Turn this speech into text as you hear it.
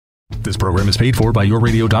This program is paid for by Your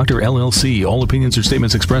Radio Doctor, LLC. All opinions or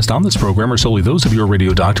statements expressed on this program are solely those of Your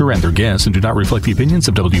Radio Doctor and their guests and do not reflect the opinions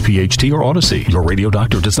of WPHT or Odyssey. Your Radio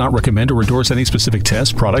Doctor does not recommend or endorse any specific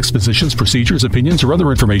tests, products, physicians, procedures, opinions, or other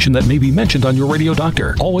information that may be mentioned on Your Radio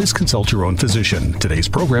Doctor. Always consult your own physician. Today's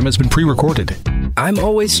program has been pre-recorded. I'm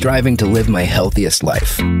always striving to live my healthiest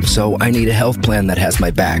life, so I need a health plan that has my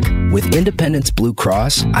back. With Independence Blue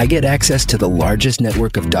Cross, I get access to the largest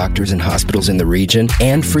network of doctors and hospitals in the region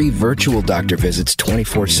and free virtual doctor visits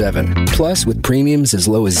 24/7. Plus, with premiums as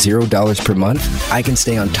low as $0 per month, I can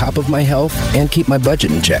stay on top of my health and keep my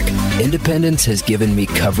budget in check. Independence has given me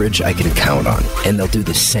coverage I can count on, and they'll do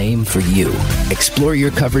the same for you. Explore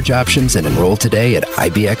your coverage options and enroll today at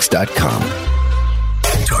IBX.com.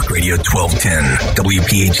 Talk Radio 1210,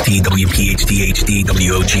 WPHT, WPHT HD,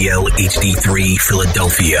 WOGL HD3,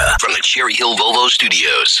 Philadelphia. From the Cherry Hill Volvo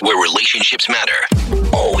Studios, where relationships matter.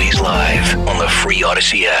 Always live on the free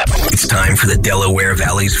Odyssey app. It's time for the Delaware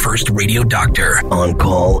Valley's first radio doctor. On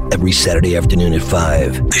call every Saturday afternoon at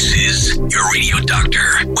 5. This is Your Radio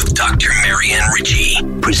Doctor with Dr. Marianne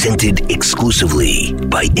Ritchie. Presented exclusively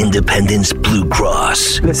by Independence Blue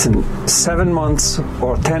Cross. Listen, 7 months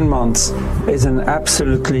or 10 months is an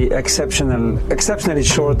absolutely exceptionally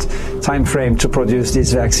short time frame to produce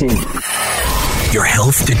this vaccine. Your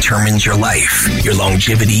health determines your life, your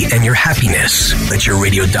longevity, and your happiness. Let your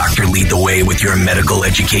radio doctor lead the way with your medical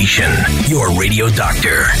education. Your Radio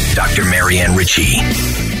Doctor, Dr. Marianne Ritchie.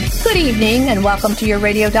 Good evening and welcome to Your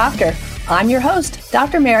Radio Doctor. I'm your host,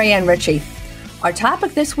 Dr. Marianne Ritchie. Our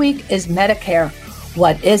topic this week is Medicare.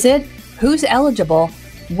 What is it? Who's eligible?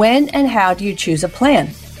 When and how do you choose a plan?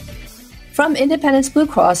 From Independence Blue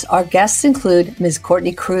Cross, our guests include Ms.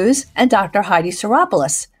 Courtney Cruz and Dr. Heidi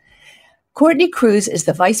Siropoulos. Courtney Cruz is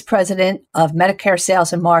the Vice President of Medicare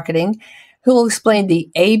Sales and Marketing, who will explain the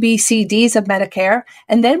ABCDs of Medicare,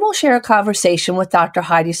 and then we'll share a conversation with Dr.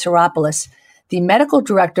 Heidi Siropoulos, the Medical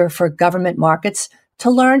Director for Government Markets, to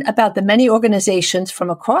learn about the many organizations from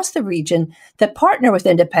across the region that partner with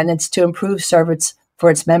Independence to improve service for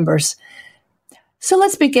its members. So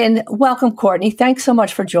let's begin. Welcome, Courtney. Thanks so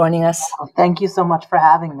much for joining us. Thank you so much for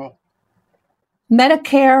having me.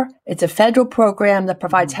 Medicare, it's a federal program that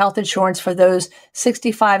provides health insurance for those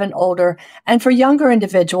 65 and older and for younger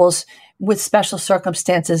individuals with special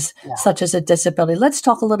circumstances such as a disability. Let's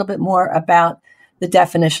talk a little bit more about the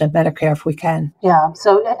definition of Medicare if we can. Yeah,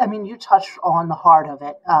 so I mean, you touched on the heart of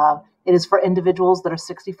it. It is for individuals that are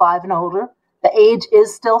 65 and older. The age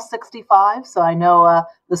is still 65, so I know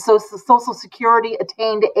the Social Security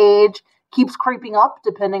attained age keeps creeping up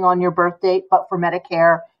depending on your birth date, but for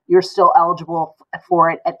Medicare, you're still eligible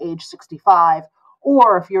for it at age 65.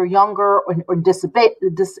 Or if you're younger or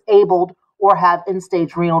disabled or have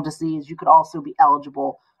end-stage renal disease, you could also be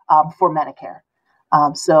eligible for Medicare.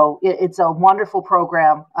 So it's a wonderful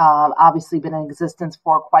program, obviously been in existence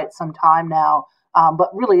for quite some time now,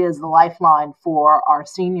 but really is the lifeline for our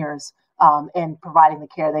seniors and providing the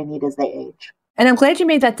care they need as they age. And I'm glad you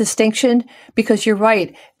made that distinction because you're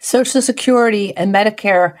right. Social Security and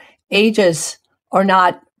Medicare ages are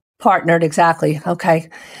not partnered exactly. Okay.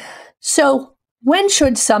 So when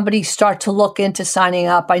should somebody start to look into signing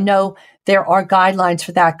up? I know there are guidelines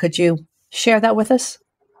for that. Could you share that with us?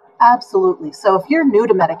 Absolutely. So if you're new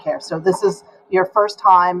to Medicare, so this is your first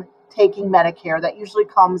time taking Medicare, that usually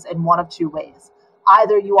comes in one of two ways.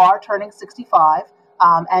 Either you are turning 65,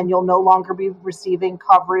 and you'll no longer be receiving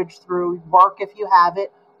coverage through work if you have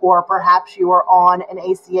it, or perhaps you are on an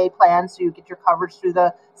ACA plan, so you get your coverage through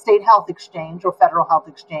the state health exchange or federal health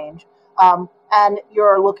exchange, and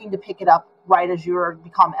you're looking to pick it up right as you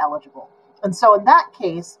become eligible. And so in that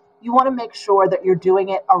case, you want to make sure that you're doing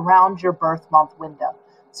it around your birth month window.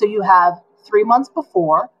 So you have 3 months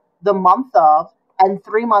before, the month of, and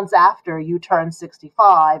 3 months after you turn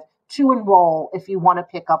 65 to enroll if you want to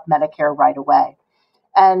pick up Medicare right away.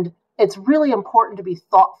 And it's really important to be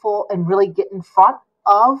thoughtful and really get in front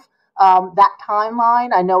of that timeline.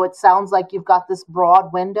 I know it sounds like you've got this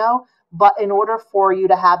broad window, but in order for you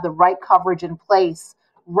to have the right coverage in place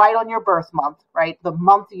right on your birth month, right, the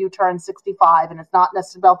month you turn 65, and it's not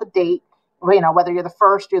necessarily about the date, whether you're the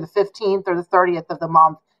 1st, you're the 15th, or the 30th of the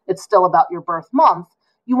month, it's still about your birth month.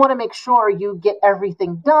 You want to make sure you get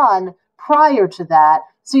everything done prior to that,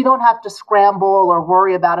 so you don't have to scramble or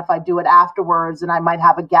worry about if I do it afterwards and I might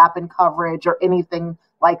have a gap in coverage or anything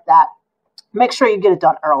like that. Make sure you get it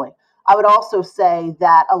done early. I would also say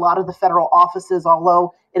that a lot of the federal offices,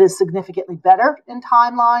 although it is significantly better in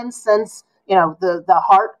timelines since, the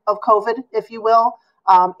heart of COVID, if you will,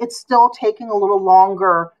 it's still taking a little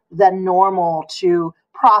longer than normal to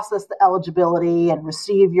process the eligibility and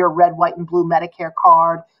receive your red, white, and blue Medicare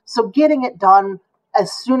card. So getting it done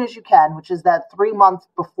as soon as you can, which is that 3 months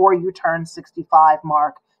before you turn 65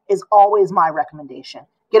 mark, is always my recommendation.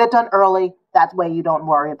 Get it done early. That way you don't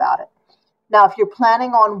worry about it. Now, if you're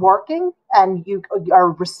planning on working and you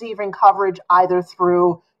are receiving coverage either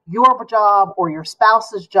through your job or your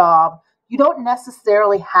spouse's job, you don't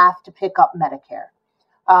necessarily have to pick up Medicare.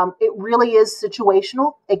 It really is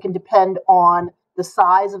situational. It can depend on the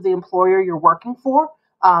size of the employer you're working for,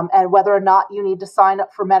 and whether or not you need to sign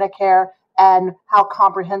up for Medicare and how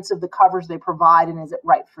comprehensive the coverage they provide and is it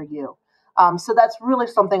right for you. So that's really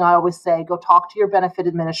something I always say, go talk to your benefit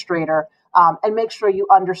administrator and make sure you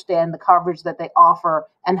understand the coverage that they offer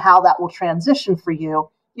and how that will transition for you.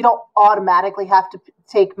 You don't automatically have to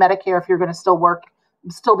take Medicare if you're going to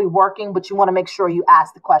still be working, but you want to make sure you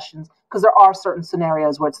ask the questions because there are certain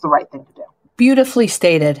scenarios where it's the right thing to do. Beautifully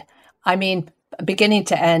stated. I mean, beginning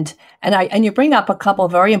to end. And you bring up a couple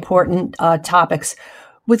of very important topics.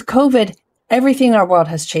 With COVID, everything in our world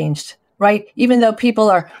has changed, right? Even though people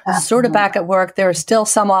are sort of back at work, there are still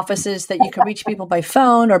some offices that you can reach people by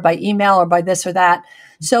phone or by email or by this or that.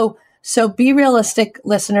 So be realistic,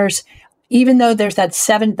 listeners. Even though there's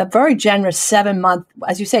the very generous 7-month,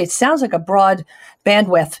 as you say, it sounds like a broad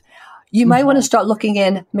bandwidth. You might want to start looking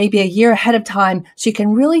in maybe a year ahead of time so you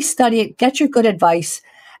can really study it, get your good advice.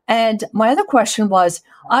 And my other question was,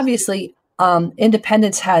 obviously,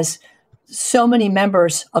 Independence has so many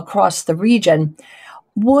members across the region.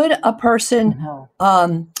 Would a person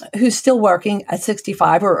who's still working at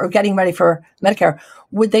 65 or getting ready for Medicare,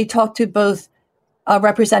 would they talk to both a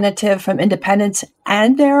representative from Independence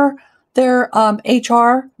and their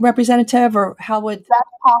HR representative, or how would that's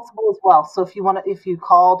possible as well? So if you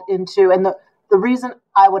called into, and the reason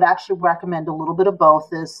I would actually recommend a little bit of both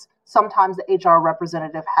is sometimes the HR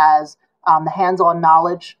representative has the hands-on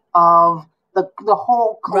knowledge of the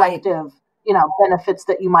whole collective, benefits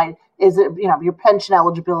that you might, your pension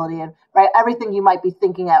eligibility and everything you might be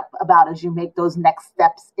thinking about as you make those next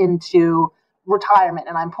steps into retirement.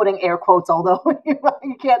 And I'm putting air quotes, although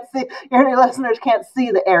you can't see, your listeners can't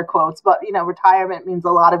see the air quotes, but retirement means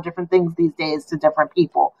a lot of different things these days to different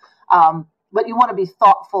people. But you want to be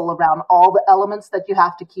thoughtful around all the elements that you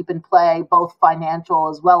have to keep in play, both financial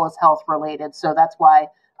as well as health related. So that's why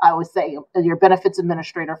I always say your benefits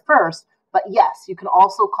administrator first. But yes, you can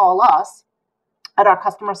also call us, and our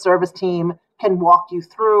customer service team can walk you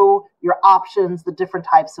through your options, the different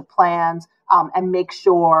types of plans, and make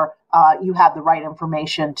sure you have the right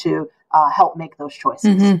information to help make those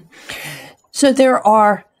choices. Mm-hmm. So there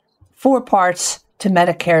are 4 parts to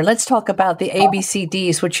Medicare. Let's talk about the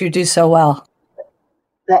ABCDs, which you do so well.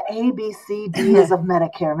 The ABCDs of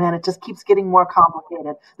Medicare, man, it just keeps getting more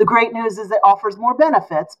complicated. The great news is it offers more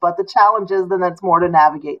benefits, but the challenge is then that's more to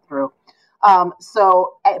navigate through.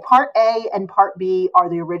 So Part A and Part B are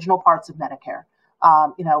the original parts of Medicare.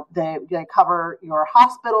 They cover your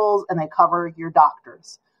hospitals and they cover your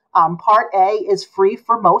doctors. Part A is free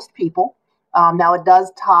for most people. Now it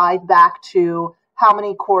does tie back to how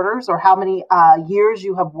many quarters or how many years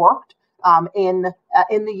you have worked in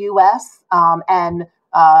the U.S. And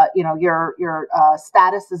your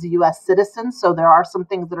status as a U.S. citizen. So there are some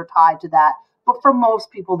things that are tied to that. But for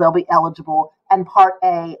most people, they'll be eligible. And Part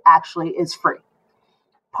A actually is free.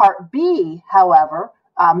 Part B, however,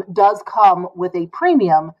 does come with a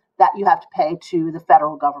premium that you have to pay to the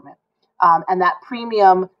federal government. And that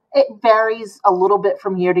premium, it varies a little bit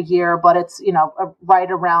from year to year, but it's,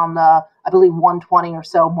 right around the, I believe, 120 or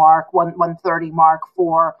so mark, 130 mark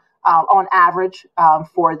for, on average,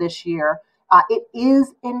 for this year. It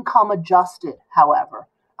is income adjusted, however.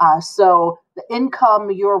 So the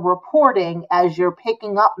income you're reporting as you're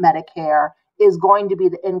picking up Medicare is going to be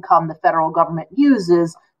the income the federal government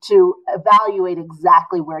uses to evaluate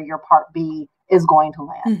exactly where your Part B is going to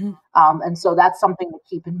land. Mm-hmm. And so that's something to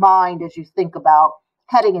keep in mind as you think about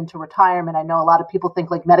heading into retirement. I know a lot of people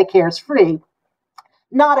think like Medicare is free.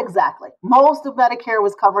 Not exactly. Most of Medicare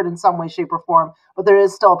was covered in some way, shape, or form, but there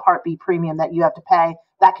is still a Part B premium that you have to pay.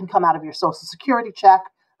 That can come out of your Social Security check.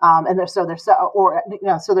 And there's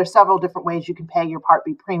several different ways you can pay your Part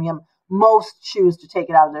B premium. Most choose to take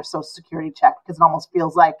it out of their Social Security check because it almost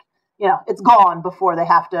feels like, it's gone before they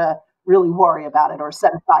have to really worry about it or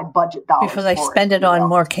set aside budget dollars. Before they spend it on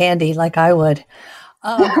more candy like I would.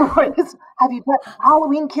 Have you got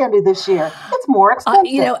Halloween candy this year? It's more expensive.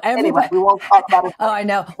 Anyway, we won't talk about it. Oh, I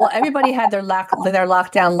know. Well, everybody had their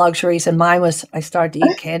lockdown luxuries, and mine was I started to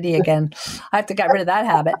eat candy again. I have to get rid of that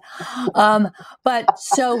habit. But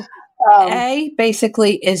so A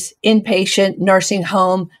basically is inpatient, nursing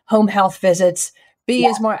home, home health visits. B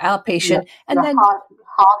is more outpatient, and then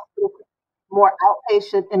hospital, more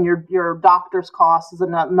outpatient, and your doctor's costs is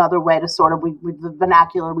another way to sort of, the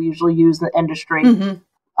vernacular we usually use in the industry. Mm-hmm.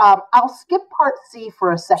 I'll skip Part C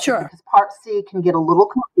for a second, Sure, because Part C can get a little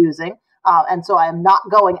confusing. And so I am not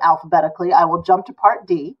going alphabetically. I will jump to Part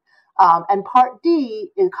D. And Part D,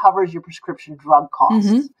 it covers your prescription drug costs.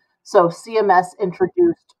 Mm-hmm. So CMS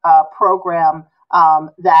introduced a program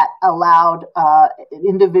that allowed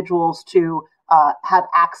individuals to have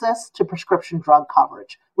access to prescription drug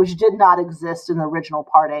coverage, which did not exist in the original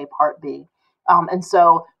Part A, Part B. And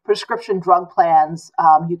so prescription drug plans,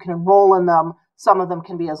 you can enroll in them. Some of them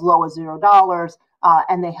can be as low as $0,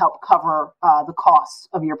 and they help cover the costs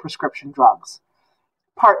of your prescription drugs.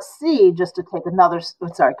 Part C, just to take another,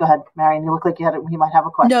 sorry, go ahead, Marian, you look like you might have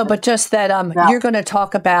a question. No, but just that you're going to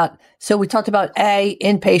talk about, so we talked about A,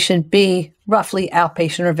 inpatient, B, roughly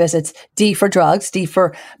outpatient or visits, D for drugs, D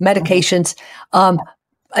for medications,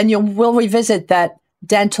 and we'll revisit that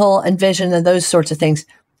dental and vision and those sorts of things.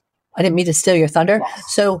 I didn't mean to steal your thunder.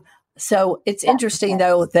 Yes. So it's interesting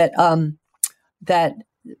though that that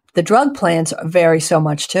the drug plans vary so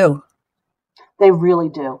much too. They really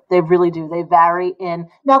do. They really do. They vary in.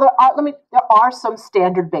 Now there are some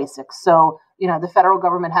standard basics. So, the federal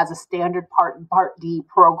government has a standard Part D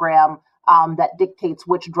program that dictates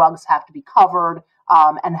which drugs have to be covered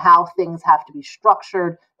and how things have to be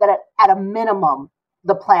structured. That at a minimum,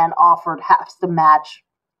 the plan offered has to match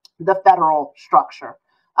the federal structure.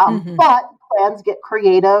 But plans get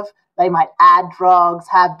creative. They might add drugs,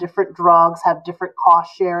 have different cost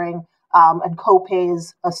sharing. And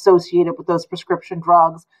copays associated with those prescription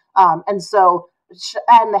drugs. And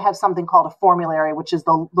they have something called a formulary, which is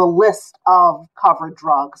the list of covered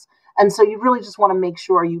drugs. And so you really just want to make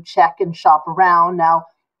sure you check and shop around. Now,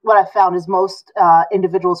 what I found is most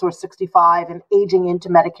individuals who are 65 and aging into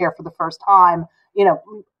Medicare for the first time,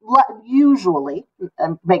 usually,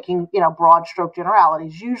 making, broad stroke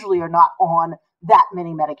generalities, usually are not on that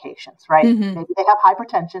many medications, right? Mm-hmm. Maybe they have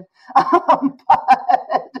hypertension, but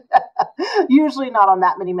usually not on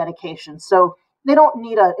that many medications. So they don't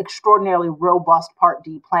need an extraordinarily robust Part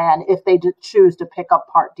D plan if they choose to pick up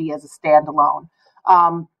Part D as a standalone.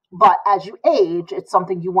 But as you age, it's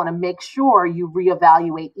something you want to make sure you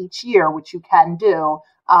reevaluate each year, which you can do,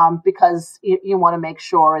 because you want to make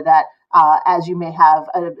sure that as you may have,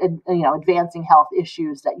 advancing health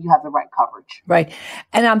issues, that you have the right coverage. Right.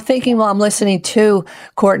 And I'm thinking while I'm listening to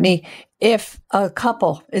Courtney, if a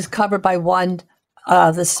couple is covered by one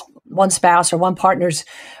spouse or one partner's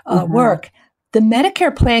work, the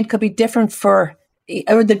Medicare plan could be different or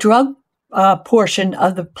the drug portion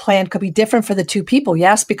of the plan could be different for the two people.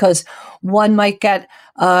 Yes, because one might get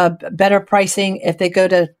better pricing if they go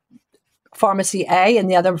to pharmacy A and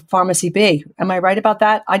the other pharmacy B. Am I right about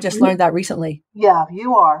that? I just learned that recently. Yeah,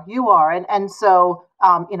 you are. And so,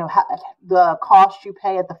 the cost you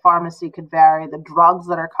pay at the pharmacy could vary. The drugs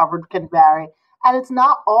that are covered can vary. And it's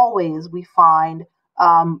not always we find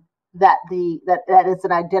that it's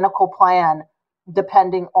an identical plan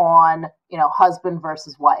depending on, husband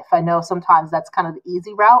versus wife. I know sometimes that's kind of the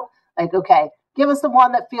easy route. Like, okay, give us the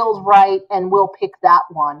one that feels right and we'll pick that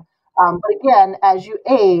one. But again, as you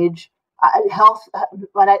age, health,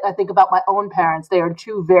 when I think about my own parents, they are in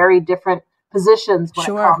two very different positions when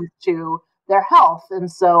it comes to their health.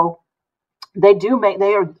 And so they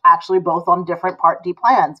are actually both on different Part D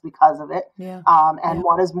plans because of it. Yeah.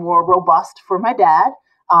 One is more robust for my dad.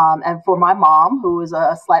 And for my mom, who is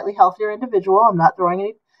a slightly healthier individual. I'm not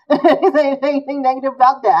throwing anything negative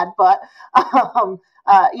about Dad, but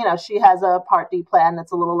she has a Part D plan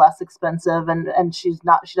that's a little less expensive, and she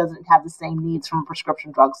doesn't have the same needs from a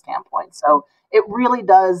prescription drug standpoint. So it really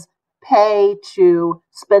does pay to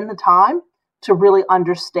spend the time to really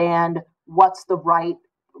understand what's the right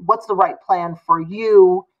plan for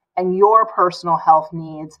you and your personal health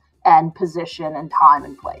needs and position and time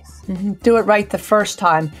and place. Mm-hmm. Do it right the first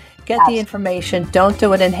time. Get Absolutely. The information. Don't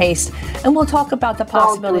do it in haste. And we'll talk about the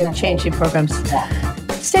possibility of changing programs. Yeah.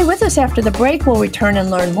 Stay with us after the break. We'll return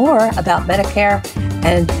and learn more about Medicare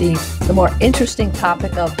and the more interesting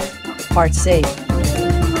topic of Part C.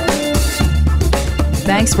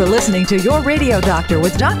 Thanks for listening to Your Radio Doctor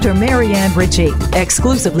with Dr. Marianne Ritchie,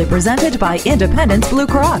 exclusively presented by Independence Blue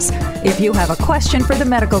Cross. If you have a question for the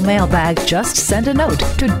medical mailbag, just send a note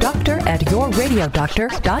to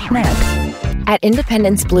doctor@yourradiodoctor.net. At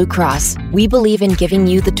Independence Blue Cross, we believe in giving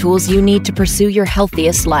you the tools you need to pursue your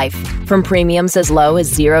healthiest life. From premiums as low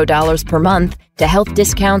as $0 per month to health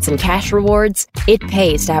discounts and cash rewards, it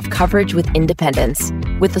pays to have coverage with Independence.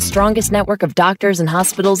 With the strongest network of doctors and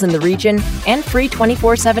hospitals in the region and free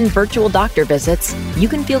 24/7 virtual doctor visits, you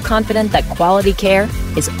can feel confident that quality care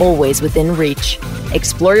is always within reach.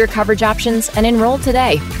 Explore your coverage options and enroll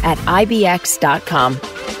today at ibx.com.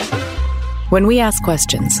 When we ask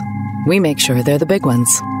questions, we make sure they're the big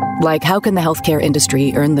ones. Like, how can the healthcare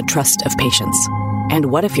industry earn the trust of patients? And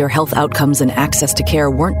what if your health outcomes and access to care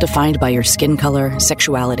weren't defined by your skin color,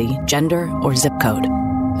 sexuality, gender, or zip code?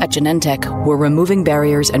 At Genentech, we're removing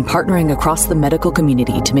barriers and partnering across the medical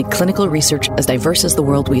community to make clinical research as diverse as the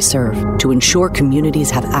world we serve, to ensure communities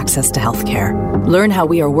have access to healthcare. Learn how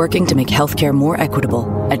we are working to make healthcare more equitable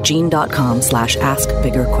at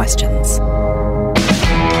gene.com/askbiggerquestions.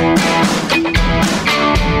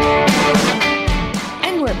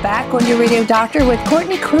 And we're back on Your Radio Doctor with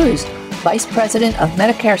Courtney Cruz, Vice President of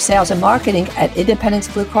Medicare Sales and Marketing at Independence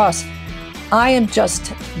Blue Cross. I am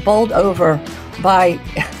just bowled over by,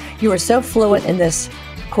 you are so fluent in this,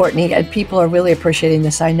 Courtney, and people are really appreciating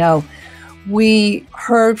this, I know. We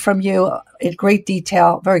heard from you in great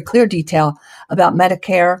detail, very clear detail, about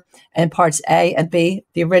Medicare and Parts A and B,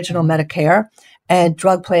 the original Medicare, and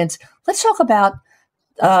drug plans. Let's talk about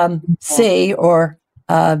C, or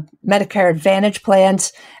Medicare Advantage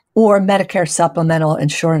plans, or Medicare supplemental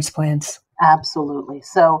insurance plans. Absolutely.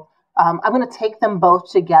 So I'm going to take them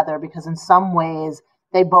both together because in some ways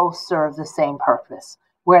they both serve the same purpose,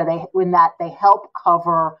 where they help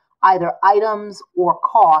cover either items or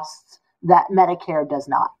costs that Medicare does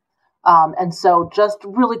not. And so just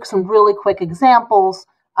really some really quick examples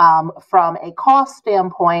from a cost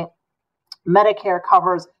standpoint. Medicare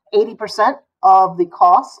covers 80% of the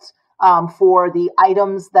costs for the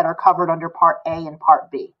items that are covered under Part A and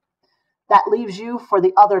Part B. That leaves you for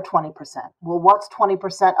the other 20%. Well, what's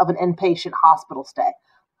 20% of an inpatient hospital stay?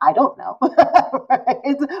 I don't know.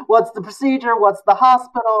 Right? What's the procedure? What's the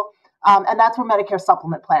hospital? And that's where Medicare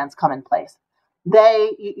supplement plans come in place.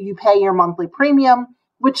 You pay your monthly premium,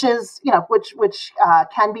 which is, which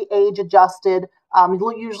can be age adjusted.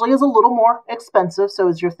 Usually is a little more expensive. So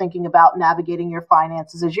as you're thinking about navigating your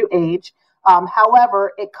finances as you age,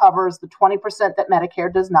 however, it covers the 20% that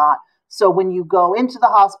Medicare does not. So when you go into the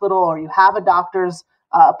hospital or you have a doctor's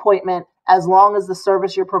appointment, as long as the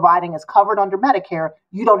service you're providing is covered under Medicare,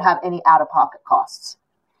 you don't have any out-of-pocket costs.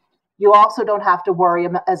 You also don't have to worry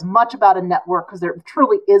as much about a network, because there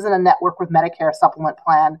truly isn't a network with Medicare supplement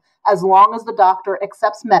plan. As long as the doctor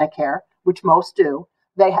accepts Medicare, which most do,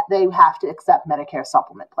 they have to accept Medicare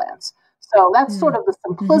supplement plans. So that's sort of the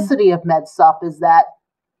simplicity of MedSup, is that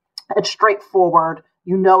it's straightforward.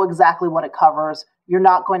 You know exactly what it covers. You're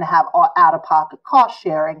not going to have out-of-pocket cost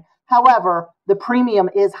sharing. However, the premium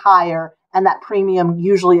is higher, and that premium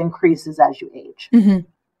usually increases as you age. Mm-hmm.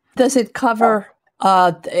 Does it cover,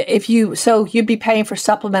 so you'd be paying for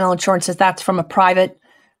supplemental insurances, that's from a private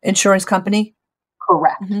insurance company?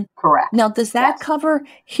 Correct. Mm-hmm. Correct. Now, does that cover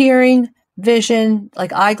hearing, vision,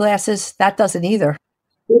 like eyeglasses? That doesn't either.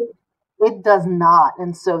 It does not.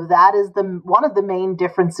 And so that is one of the main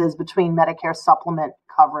differences between Medicare supplement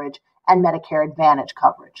coverage and Medicare Advantage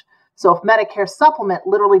coverage. So if Medicare supplement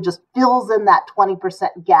literally just fills in that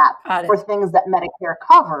 20% gap for things that Medicare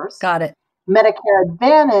covers, Medicare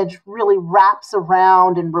Advantage really wraps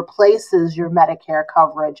around and replaces your Medicare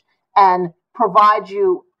coverage and provides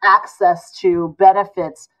you access to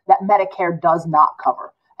benefits that Medicare does not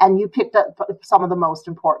cover. And you picked up some of the most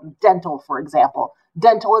important. Dental, for example.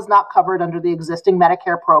 Dental is not covered under the existing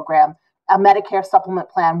Medicare program. A Medicare supplement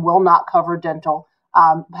plan will not cover dental.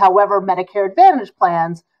 However, Medicare Advantage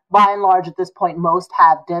plans, by and large at this point, most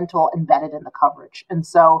have dental embedded in the coverage. And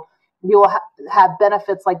so you will have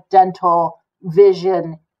benefits like dental,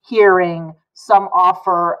 vision, hearing. Some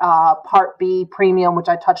offer Part B premium, which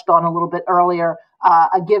I touched on a little bit earlier,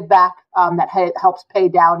 a give back that helps pay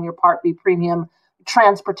down your Part B premium,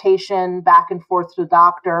 transportation back and forth to the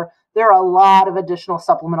doctor. There are a lot of additional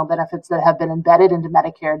supplemental benefits that have been embedded into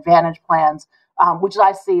Medicare Advantage plans, which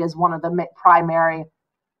I see as one of the primary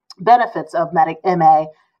benefits of MA.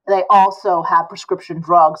 They also have prescription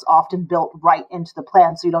drugs often built right into the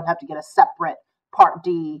plan, so you don't have to get a separate Part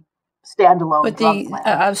D standalone drug plan.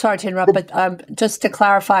 I'm sorry to interrupt, but just to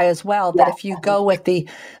clarify as well, that if you go with the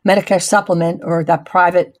Medicare supplement or that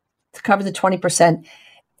private to cover the 20%,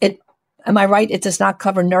 am I right? It does not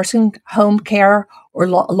cover nursing home care or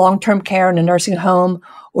long-term care in a nursing home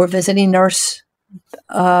or visiting nurse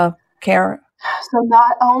care? So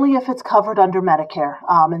not only if it's covered under Medicare.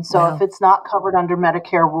 And so if it's not covered under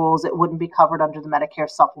Medicare rules, it wouldn't be covered under the Medicare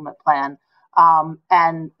supplement plan.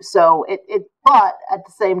 And so but at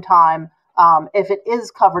the same time, If it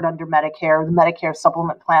is covered under Medicare, the Medicare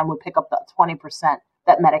supplement plan would pick up that 20%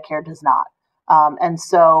 that Medicare does not. And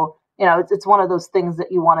so, it's one of those things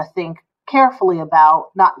that you want to think carefully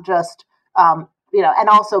about, not just, and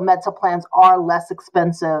also Med-Sup plans are less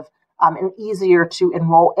expensive and easier to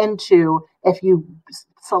enroll into if you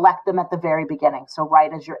select them at the very beginning. So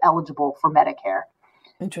right as you're eligible for Medicare.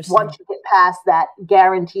 Interesting. Once you get past that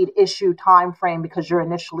guaranteed issue time frame because you're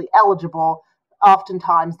initially eligible,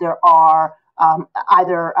 oftentimes there are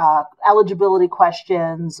either eligibility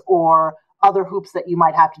questions or other hoops that you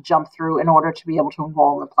might have to jump through in order to be able to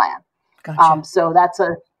enroll in the plan. Gotcha. So that's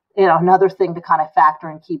another thing to kind of factor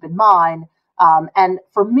and keep in mind. And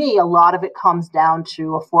for me, a lot of it comes down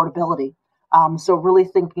to affordability. So really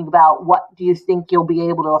thinking about what do you think you'll be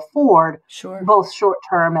able to afford, both short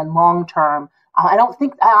term and long term. I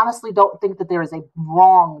honestly don't think that there is a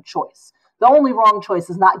wrong choice. The only wrong choice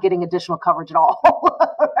is not getting additional coverage at all.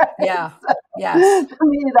 Right? Yeah. Yes. To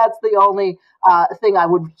me, that's the only thing I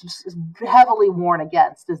would just heavily warn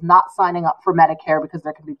against is not signing up for Medicare because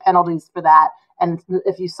there can be penalties for that. And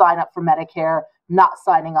if you sign up for Medicare, not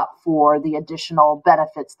signing up for the additional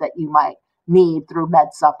benefits that you might need through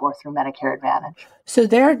Med-Sup or through Medicare Advantage. So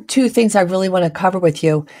there are two things I really want to cover with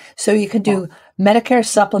you. So you can do Medicare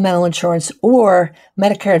supplemental insurance or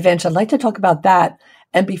Medicare Advantage. I'd like to talk about that.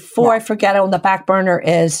 And before I forget, on the back burner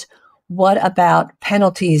is what about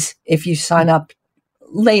penalties if you sign up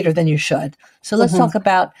later than you should? So let's talk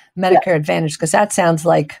about Medicare Advantage, because that sounds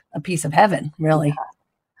like a piece of heaven, really. Yeah.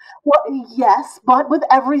 Well, yes, but with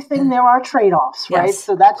everything there are trade-offs, right? Yes,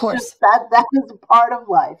 so that's just that is part of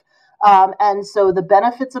life. And so the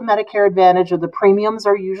benefits of Medicare Advantage are the premiums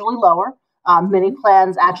are usually lower. Many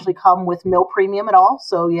plans actually come with no premium at all.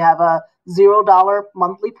 So you have a $0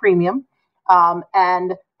 monthly premium.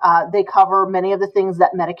 And they cover many of the things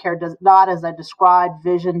that Medicare does not, as I described: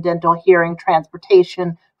 vision, dental, hearing,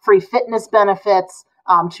 transportation, free fitness benefits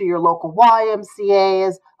to your local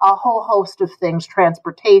YMCAs, a whole host of things,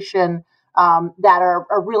 transportation that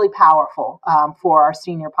are really powerful for our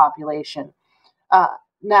senior population.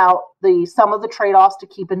 Now, some of the trade-offs to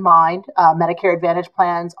keep in mind, Medicare Advantage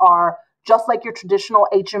plans are just like your traditional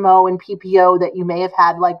HMO and PPO that you may have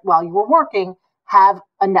had like while you were working, have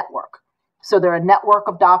a network. So they're a network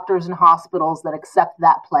of doctors and hospitals that accept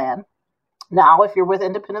that plan. Now, if you're with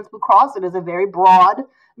Independence Blue Cross, it is a very broad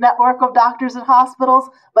network of doctors and hospitals,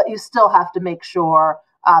 but you still have to make sure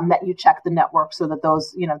that you check the network so that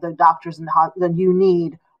those, the doctors that you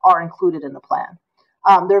need are included in the plan.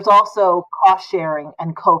 There's also cost sharing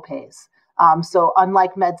and copays. So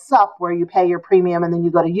unlike Med-Sup, where you pay your premium and then you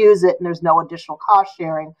go to use it and there's no additional cost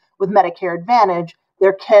sharing, with Medicare Advantage,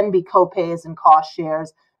 there can be copays and cost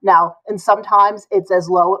shares. Now, and sometimes it's as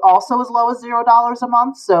low as $0 a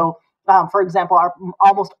month. So, for example,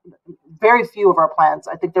 almost very few of our plans,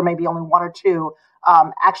 I think there may be only one or two,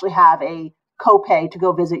 actually have a copay to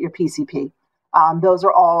go visit your PCP. Those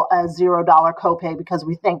are all a $0 copay because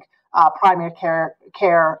we think primary care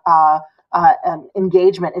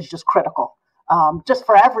engagement is just critical, just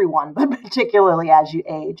for everyone, but particularly as you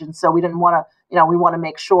age. And so we didn't want to, we want to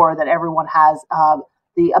make sure that everyone has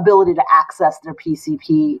the ability to access their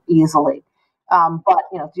PCP easily. But,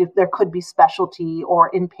 there could be specialty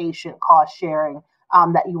or inpatient cost sharing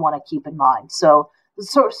that you want to keep in mind. So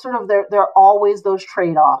sort of there are always those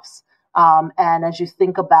trade-offs. And as you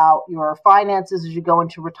think about your finances, as you go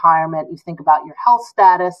into retirement, you think about your health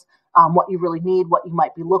status, what you really need, what you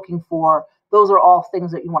might be looking for. Those are all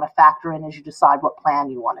things that you want to factor in as you decide what plan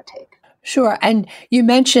you want to take. Sure. And you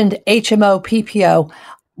mentioned HMO, PPO.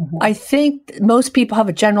 I think most people have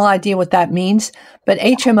a general idea what that means, but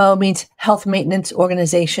HMO means Health Maintenance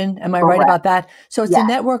Organization. Am I right about that? So it's a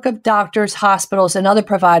network of doctors, hospitals, and other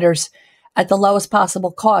providers at the lowest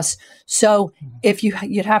possible cost. So if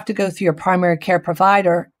you'd have to go through your primary care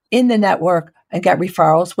provider in the network and get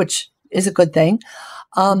referrals, which is a good thing.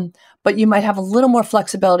 But you might have a little more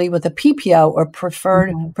flexibility with a PPO or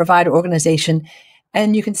preferred provider organization.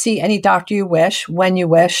 And you can see any doctor you wish, when you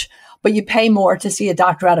wish, but you pay more to see a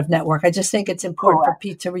doctor out of network. I just think it's important for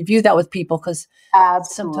Pete to review that with people because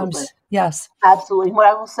sometimes, yes. Absolutely. What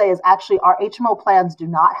I will say is actually our HMO plans do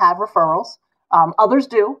not have referrals. Others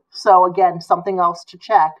do. So again, something else to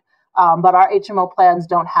check. But our HMO plans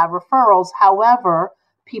don't have referrals. However,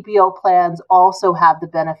 PPO plans also have the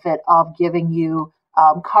benefit of giving you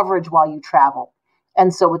coverage while you travel.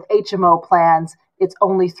 And so with HMO plans, it's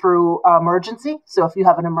only through emergency. So if you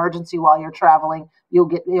have an emergency while you're traveling,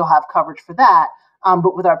 you'll have coverage for that.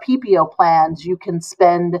 But with our PPO plans, you can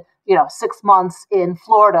spend 6 months in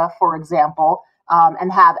Florida, for example,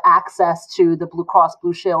 and have access to the Blue Cross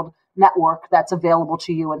Blue Shield network that's available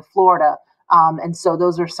to you in Florida. And so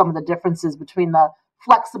those are some of the differences between the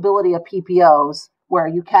flexibility of PPOs, where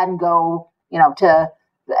you can go, to,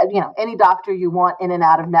 any doctor you want in and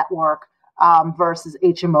out of network, versus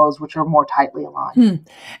HMOs, which are more tightly aligned.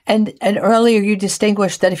 And earlier you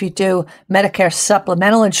distinguished that if you do Medicare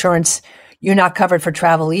supplemental insurance, you're not covered for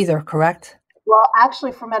travel either, correct? Well,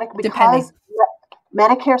 actually, for because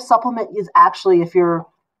Medicare supplement is actually, if you're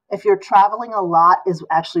traveling a lot, is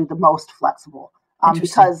actually the most flexible,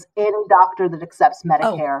 because any doctor that accepts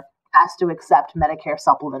Medicare has to accept Medicare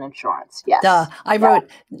supplement insurance. Yes. I wrote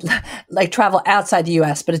like travel outside the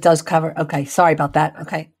U.S., but it does cover. Okay. Sorry about that.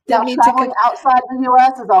 Okay. Now, traveling outside the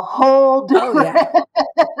U.S. is a whole different.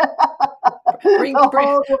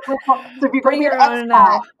 Bring your own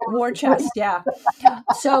war chest. Yeah.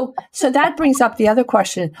 So that brings up the other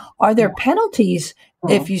question. Are there penalties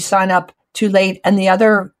if you sign up too late? And the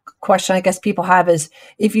other question I guess people have is,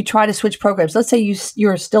 if you try to switch programs, let's say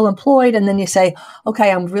you're still employed and then you say,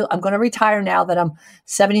 okay, I'm going to retire now that I'm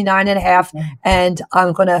 79 and a half and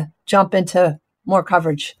I'm going to jump into more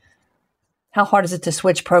coverage. How hard is it to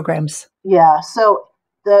switch programs? Yeah. So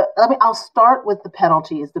I'll start with the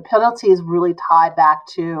penalties. The penalties really tie back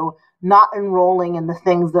to not enrolling in the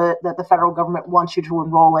things that the federal government wants you to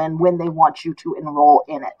enroll in when they want you to enroll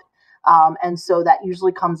in it. And so that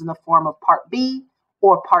usually comes in the form of Part B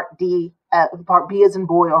or Part D, Part B as in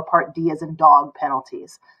boy or Part D as in dog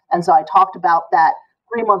penalties. And so I talked about that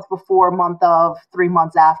 3 months before, month of, 3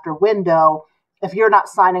 months after window. If you're not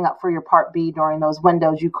signing up for your Part B during those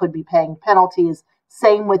windows, you could be paying penalties.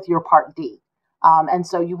 Same with your Part D. And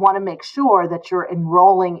so you want to make sure that you're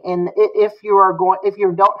enrolling in, if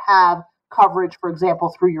you don't have coverage, for example,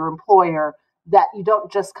 through your employer, that you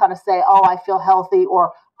don't just kind of say, oh, I feel healthy,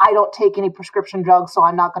 or I don't take any prescription drugs, so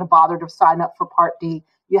I'm not going to bother to sign up for Part D.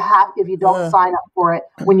 If you don't sign up for it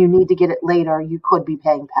when you need to get it later, you could be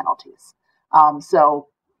paying penalties. So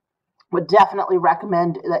would definitely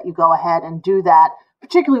recommend that you go ahead and do that,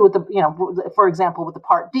 particularly with for example, with the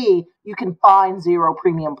Part D, you can find zero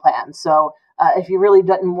premium plans. So if you really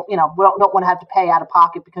don't want to have to pay out of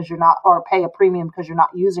pocket because you're not, or pay a premium because you're not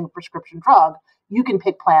using a prescription drug, you can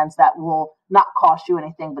pick plans that will not cost you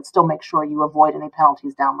anything, but still make sure you avoid any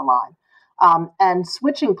penalties down the line. And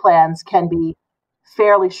switching plans can be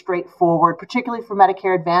fairly straightforward, particularly for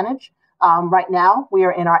Medicare Advantage. Right now, we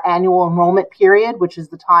are in our annual enrollment period, which is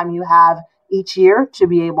the time you have each year to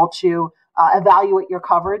be able to evaluate your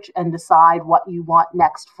coverage and decide what you want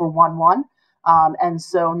next for 1/1. And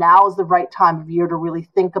so now is the right time of year to really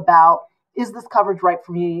think about, is this coverage right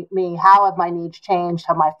for me? How have my needs changed?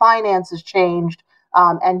 Have my finances changed?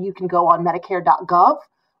 And you can go on Medicare.gov,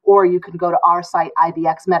 or you can go to our site,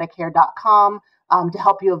 ibxmedicare.com, to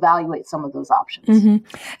help you evaluate some of those options. Mm-hmm.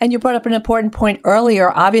 And you brought up an important point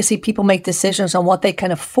earlier. Obviously, people make decisions on what they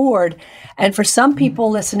can afford. And for some people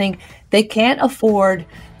listening, they can't afford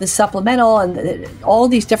the supplemental and all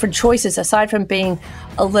these different choices, aside from being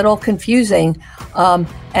a little confusing.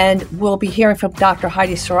 And we'll be hearing from Dr.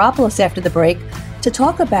 Heidi Psaropoulos after the break to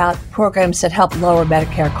talk about programs that help lower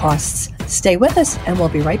Medicare costs. Stay with us, and we'll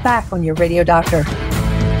be right back on Your Radio Doctor.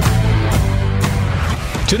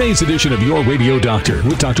 Today's edition of Your Radio Doctor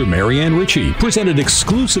with Dr. Marianne Ritchie, presented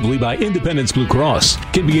exclusively by Independence Blue Cross,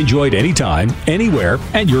 can be enjoyed anytime, anywhere,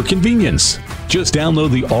 at your convenience. Just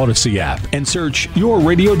download the Odyssey app and search Your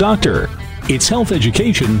Radio Doctor. It's health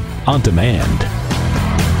education on demand.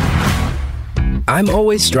 I'm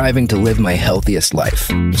always striving to live my healthiest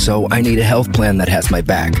life, so I need a health plan that has my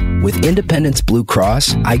back. With Independence Blue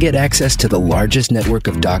Cross, I get access to the largest network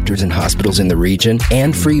of doctors and hospitals in the region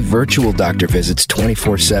and free virtual doctor visits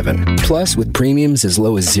 24/7. Plus, with premiums as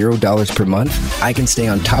low as $0 per month, I can stay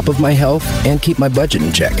on top of my health and keep my budget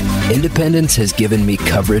in check. Independence has given me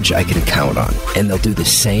coverage I can count on, and they'll do the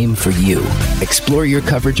same for you. Explore your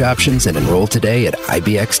coverage options and enroll today at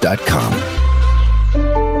ibx.com.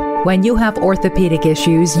 When you have orthopedic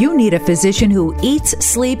issues, you need a physician who eats,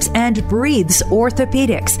 sleeps, and breathes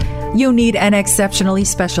orthopedics. You need an exceptionally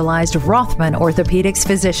specialized Rothman Orthopedics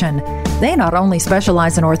physician. They not only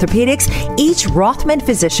specialize in orthopedics, each Rothman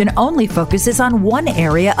physician only focuses on one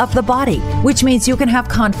area of the body, which means you can have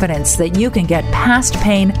confidence that you can get past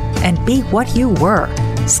pain and be what you were.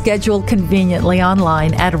 Scheduled conveniently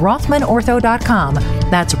online at RothmanOrtho.com.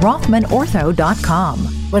 That's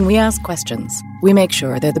RothmanOrtho.com. When we ask questions, we make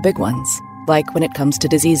sure they're the big ones. Like when it comes to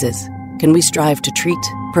diseases, can we strive to treat,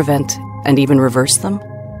 prevent, and even reverse them?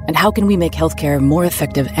 And how can we make healthcare more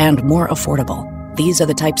effective and more affordable? These are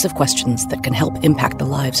the types of questions that can help impact the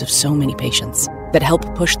lives of so many patients, that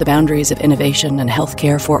help push the boundaries of innovation and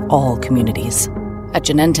healthcare for all communities. At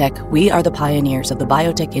Genentech, we are the pioneers of the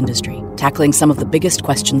biotech industry, tackling some of the biggest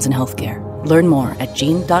questions in healthcare. Learn more at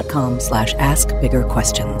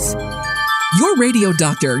gene.com/askbiggerquestions. Your Radio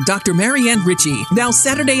Doctor, Dr. Marianne Ritchie, now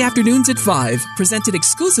Saturday afternoons at 5, presented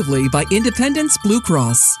exclusively by Independence Blue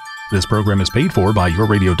Cross. This program is paid for by Your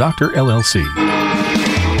Radio Doctor, LLC.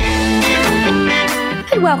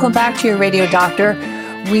 And welcome back to Your Radio Doctor.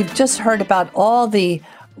 We've just heard about all the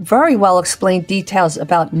very well explained details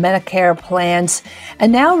about Medicare plans.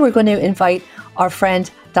 And now we're going to invite our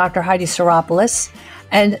friend, Dr. Heidi Psaropoulos.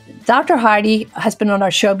 And Dr. Heidi has been on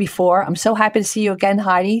our show before. I'm so happy to see you again,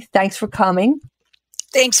 Heidi. Thanks for coming.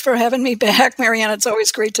 Thanks for having me back, Marianne. It's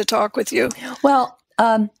always great to talk with you. Well,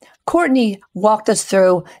 Courtney walked us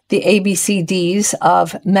through the ABCDs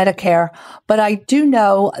of Medicare, but I do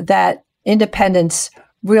know that Independence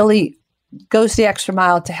really goes the extra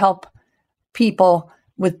mile to help people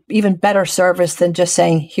with even better service than just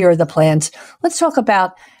saying, here are the plans. Let's talk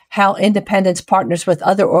about how Independence partners with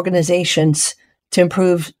other organizations to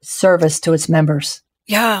improve service to its members.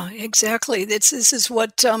 Yeah, exactly. This is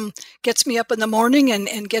what gets me up in the morning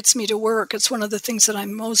and gets me to work. It's one of the things that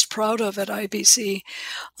I'm most proud of at IBC.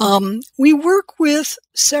 We work with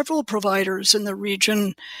several providers in the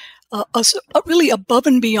region, really above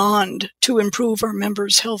and beyond to improve our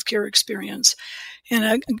members' healthcare experience.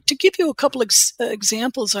 And to give you a couple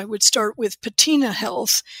examples, I would start with Patina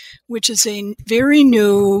Health, which is a very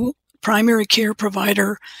new primary care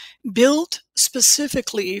provider built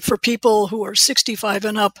specifically for people who are 65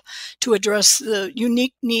 and up to address the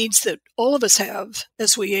unique needs that all of us have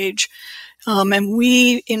as we age. And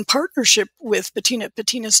we, in partnership with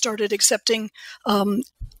Patina started accepting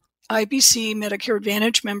IBC Medicare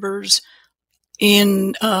Advantage members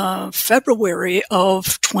in February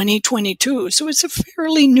of 2022. So it's a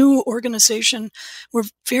fairly new organization. We're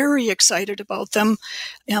very excited about them.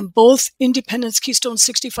 Both Independence Keystone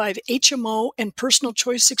 65 HMO and Personal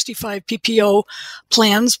Choice 65 PPO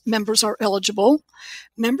plans members are eligible.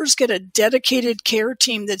 Members get a dedicated care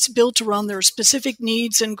team that's built around their specific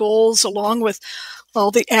needs and goals, along with all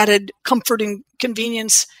the added comfort and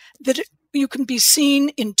convenience that you can be seen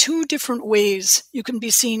in two different ways. You can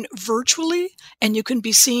be seen virtually and you can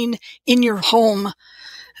be seen in your home.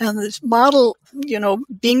 And this model,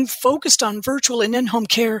 being focused on virtual and in-home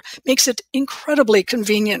care makes it incredibly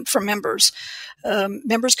convenient for members.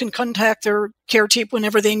 Members can contact their care team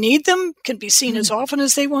whenever they need them, can be seen as often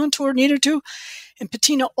as they want to or needed to. And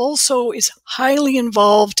Patina also is highly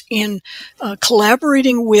involved in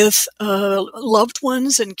collaborating with loved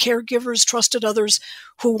ones and caregivers, trusted others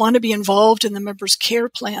who want to be involved in the member's care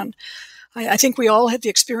plan. I think we all had the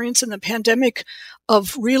experience in the pandemic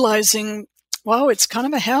of realizing, wow, it's kind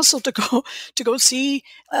of a hassle to go see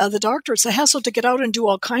the doctor. It's a hassle to get out and do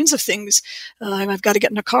all kinds of things. I've got to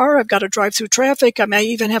get in a car. I've got to drive through traffic. I may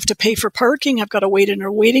even have to pay for parking. I've got to wait in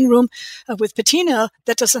a waiting room. With Patina,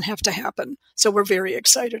 that doesn't have to happen. So we're very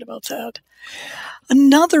excited about that.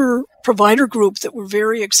 Another provider group that we're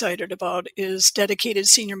very excited about is Dedicated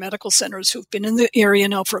Senior Medical Centers, who've been in the area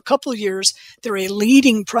now for a couple of years. They're a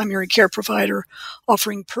leading primary care provider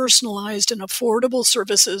offering personalized and affordable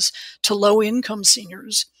services to low-income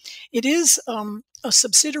seniors. It is a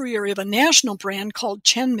subsidiary of a national brand called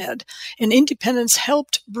ChenMed, and Independence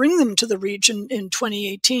helped bring them to the region in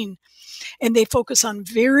 2018. And they focus on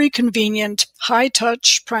very convenient,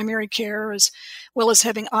 high-touch primary care, as well as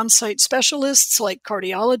having on-site specialists like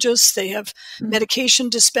cardiologists. They have medication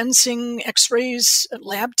dispensing, x-rays,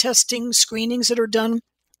 lab testing, screenings that are done.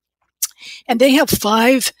 And they have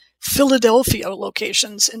 5 Philadelphia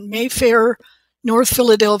locations in Mayfair, North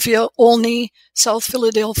Philadelphia, Olney, South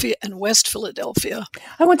Philadelphia, and West Philadelphia.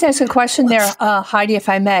 I want to ask a question there, Heidi, if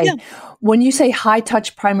I may. Yeah. When you say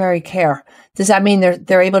high-touch primary care, does that mean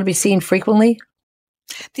they're able to be seen frequently?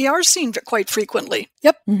 They are seen quite frequently.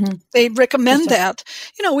 Yep. Mm-hmm. They recommend that.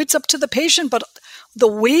 It's up to the patient, but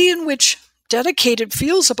the way in which Dedicated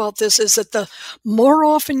feels about this is that the more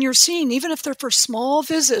often you're seen, even if they're for small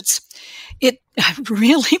visits, it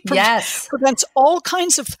really prevents all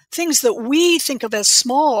kinds of things that we think of as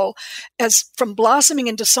small as from blossoming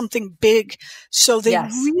into something big. So they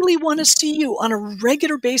really want to see you on a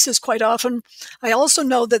regular basis quite often. I also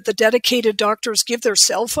know that the Dedicated doctors give their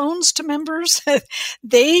cell phones to members.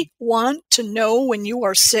 They want to know when you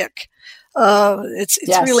are sick. It's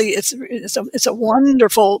a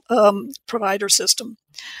wonderful provider system.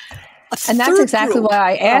 And that's exactly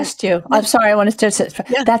why I asked you. I'm sorry, I wanted to.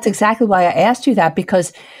 That's exactly why I asked you that,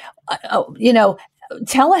 because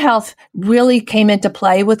telehealth really came into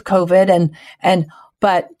play with COVID, and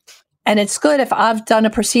it's good if I've done a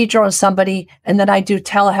procedure on somebody and then I do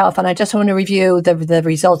telehealth and I just want to review the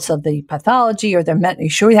results of the pathology or make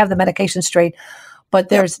sure you have the medication straight. but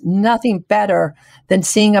there's nothing better than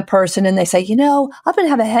seeing a person and they say, I've been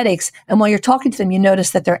having headaches. And while you're talking to them, you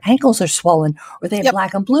notice that their ankles are swollen or they have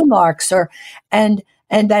black and blue marks and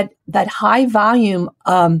that high volume,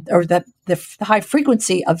 or the high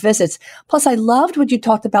frequency of visits. Plus, I loved what you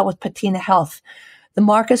talked about with Patina Health, the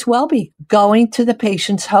Marcus Welby going to the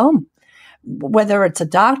patient's home. Whether it's a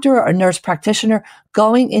doctor or a nurse practitioner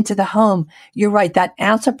going into the home, you're right. That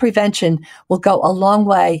ounce of prevention will go a long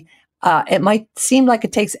way. It might seem like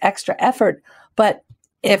it takes extra effort, but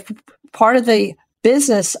if part of the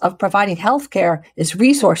business of providing healthcare is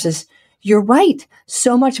resources, you're right.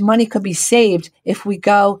 So much money could be saved if we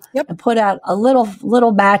go and put out a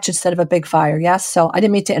little match instead of a big fire. Yes. So I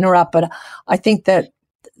didn't mean to interrupt, but I think that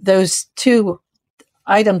those two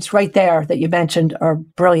items right there that you mentioned are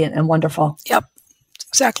brilliant and wonderful. Yep,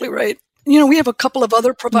 exactly right. We have a couple of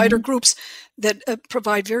other provider groups that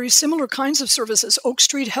provide very similar kinds of services. Oak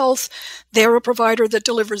Street Health, they're a provider that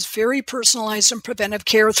delivers very personalized and preventive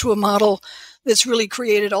care through a model that's really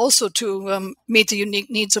created also to meet the unique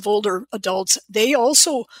needs of older adults. They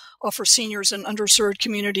also offer seniors and underserved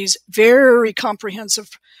communities very comprehensive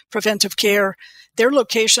preventive care. Their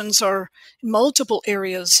locations are in multiple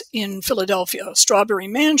areas in Philadelphia: Strawberry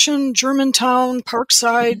Mansion, Germantown,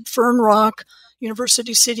 Parkside, Fern Rock,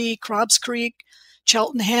 University City, Crobbs Creek,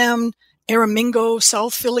 Cheltenham, Aramingo,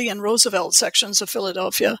 South Philly, and Roosevelt sections of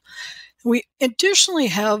Philadelphia. We additionally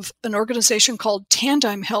have an organization called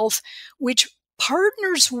Tandem Health, which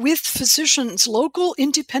partners with physicians, local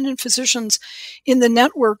independent physicians in the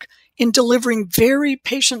network, in delivering very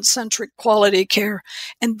patient-centric quality care.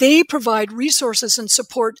 And they provide resources and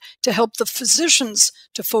support to help the physicians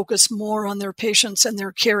to focus more on their patients and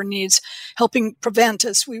their care needs, helping prevent,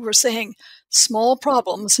 as we were saying, small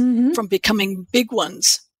problems from becoming big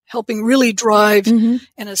ones, helping really drive and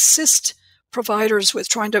assist providers with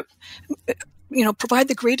trying to provide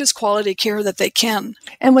the greatest quality care that they can.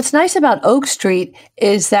 And what's nice about Oak Street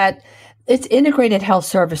is that it's integrated health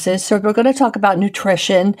services. So we're going to talk about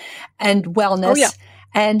nutrition and wellness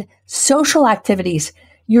and social activities.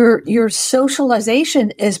 Your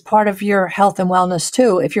socialization is part of your health and wellness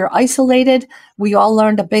too. If you're isolated, we all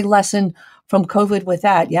learned a big lesson from COVID with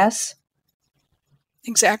that. Yes?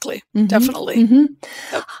 Exactly. Definitely.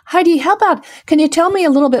 Yep. Heidi, can you tell me a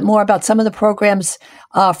little bit more about some of the programs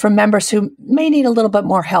for members who may need a little bit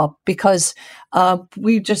more help? Because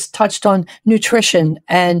we just touched on nutrition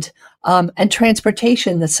and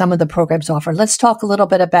transportation that some of the programs offer. Let's talk a little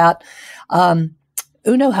bit about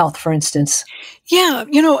Uno Health, for instance. Yeah,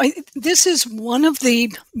 this is one of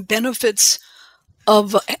the benefits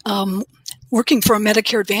of working for a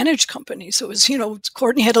Medicare Advantage company. So as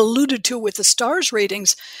Courtney had alluded to with the STARS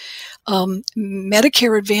ratings,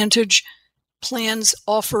 Medicare Advantage plans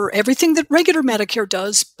offer everything that regular Medicare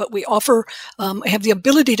does, but we have the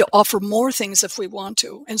ability to offer more things if we want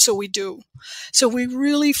to, and so we do. So we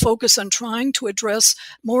really focus on trying to address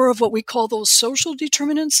more of what we call those social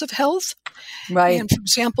determinants of health. Right. And for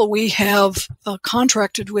example, we have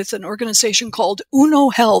contracted with an organization called Uno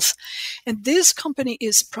Health, and this company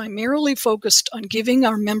is primarily focused on giving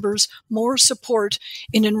our members more support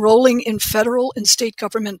in enrolling in federal and state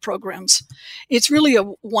government programs. It's really a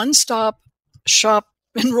one-stop shop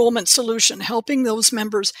enrollment solution, helping those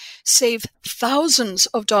members save thousands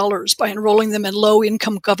of dollars by enrolling them in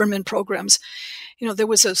low-income government programs. There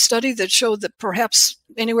was a study that showed that perhaps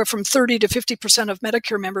anywhere from 30 to 50% of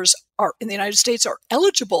Medicare members in the United States are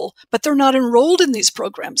eligible, but they're not enrolled in these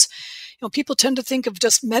programs. People tend to think of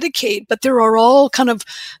just Medicaid, but there are all kind of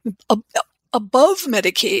above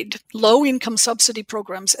Medicaid, low-income subsidy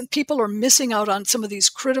programs, and people are missing out on some of these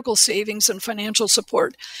critical savings and financial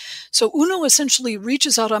support. So Uno essentially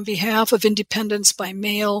reaches out on behalf of independents by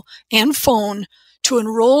mail and phone to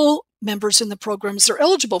enroll members in the programs they're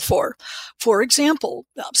eligible for. For example,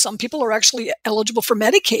 some people are actually eligible for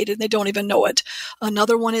Medicaid and they don't even know it.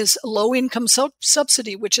 Another one is low-income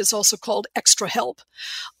subsidy, which is also called Extra Help.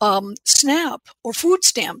 SNAP or food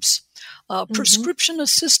stamps. Prescription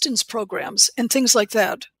assistance programs and things like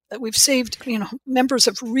that we've saved. Members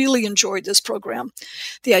have really enjoyed this program.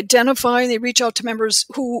 They identify, they reach out to members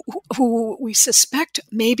who we suspect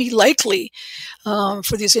may be likely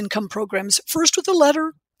for these income programs, first with a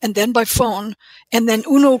letter and then by phone, and then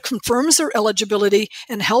Uno confirms their eligibility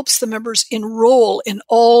and helps the members enroll in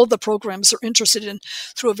all the programs they're interested in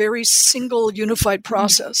through a very single unified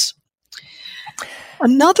process.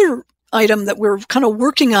 Another item that we're kind of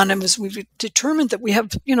working on is we've determined that we have,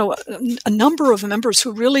 a number of members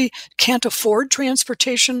who really can't afford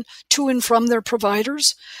transportation to and from their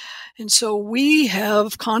providers. And so we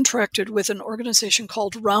have contracted with an organization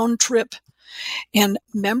called Round Trip, and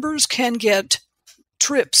members can get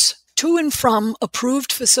trips to and from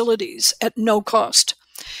approved facilities at no cost.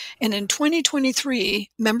 And in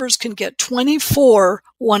 2023, members can get 24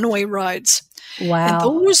 one-way rides. Wow. And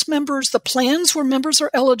those members, the plans where members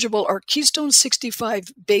are eligible are Keystone 65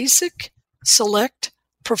 Basic, Select,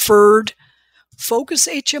 Preferred, Focus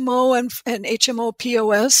HMO and HMO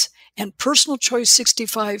POS, and Personal Choice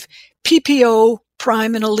 65 PPO,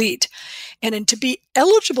 Prime, and Elite. And to be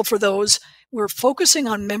eligible for those, we're focusing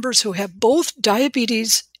on members who have both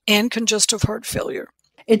diabetes and congestive heart failure.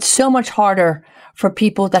 It's so much harder for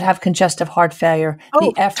people that have congestive heart failure.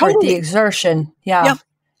 The effort, totally. the exertion. Yeah.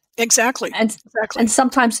 Exactly. And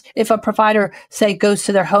sometimes if a provider, say, goes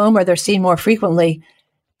to their home or they're seen more frequently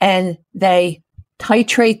and they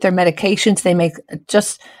titrate their medications, they make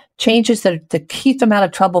just changes to keep them out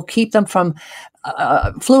of trouble, keep them from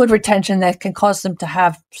fluid retention that can cause them to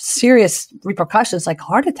have serious repercussions like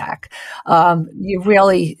heart attack.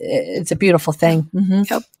 It's a beautiful thing. Mm-hmm.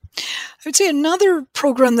 Yep. I would say another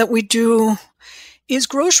program that we do is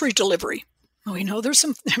grocery delivery. We know there's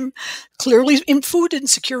some clearly food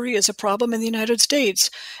insecurity is a problem in the United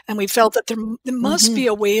States, and we felt that there must be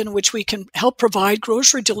a way in which we can help provide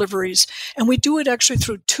grocery deliveries, and we do it actually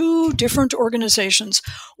through two different organizations.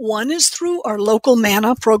 One is through our local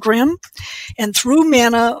MANA program, and through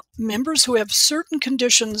MANA, members who have certain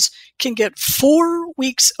conditions can get 4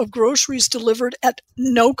 weeks of groceries delivered at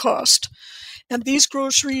no cost. And these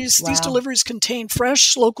groceries, these deliveries contain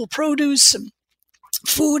fresh local produce and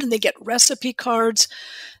food, and they get recipe cards.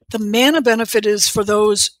 The MANA benefit is for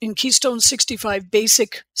those in Keystone 65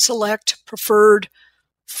 Basic, Select, Preferred,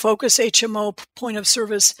 Focus HMO, Point of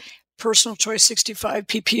Service, Personal Choice 65,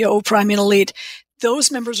 PPO, Prime, and Elite. Those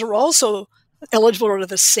members are also eligible, or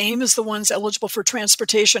the same as the ones eligible for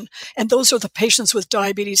transportation. And those are the patients with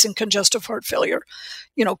diabetes and congestive heart failure.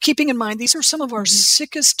 You know, keeping in mind, these are some of our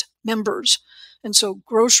sickest members. And so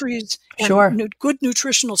groceries and good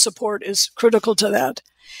nutritional support is critical to that.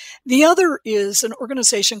 The other is an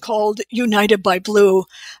organization called United by Blue.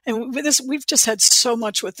 And we've just had so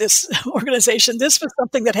much with this organization. This was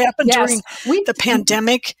something that happened during the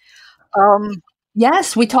pandemic.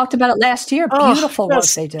 Yes, we talked about it last year. Beautiful work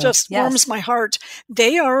they do. Just warms my heart.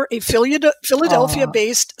 They are a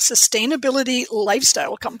Philadelphia-based sustainability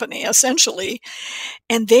lifestyle company, essentially,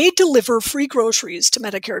 and they deliver free groceries to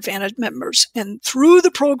Medicare Advantage members. And through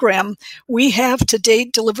the program, we have to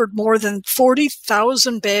date delivered more than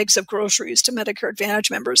 40,000 bags of groceries to Medicare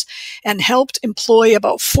Advantage members and helped employ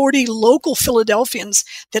about 40 local Philadelphians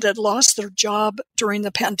that had lost their job during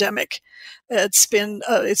the pandemic. It's been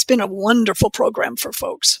a wonderful program for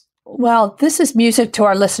folks. Well, this is music to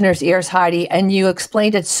our listeners' ears, Heidi, and you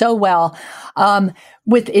explained it so well.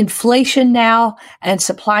 With inflation now and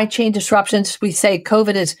supply chain disruptions, we say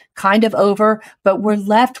COVID is kind of over, but we're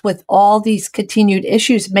left with all these continued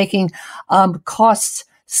issues making costs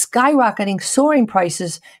skyrocketing, soaring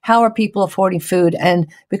prices. How are people affording food? And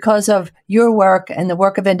because of your work and the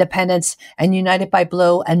work of Independence and United by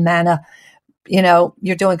Blue and MANA, you know,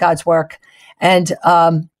 you're doing God's work. And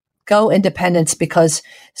go Independence, because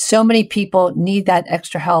so many people need that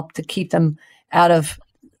extra help to keep them out of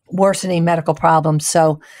worsening medical problems.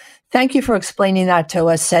 So thank you for explaining that to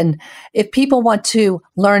us. And if people want to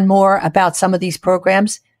learn more about some of these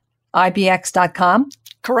programs, ibx.com.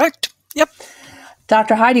 Correct. Yep.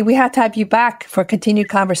 Dr. Heidi, we have to have you back for a continued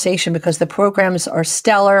conversation because the programs are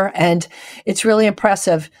stellar, and it's really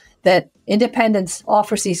impressive that Independence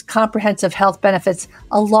offers these comprehensive health benefits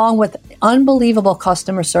along with unbelievable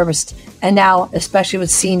customer service, and now especially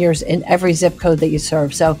with seniors in every zip code that you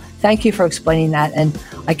serve. So thank you for explaining that, and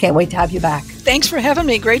I can't wait to have you back. Thanks for having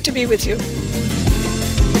me. Great to be with you.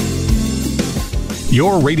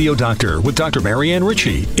 Your Radio Doctor with Dr. Marianne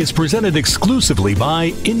Ritchie is presented exclusively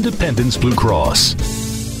by Independence Blue Cross.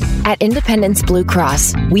 At Independence Blue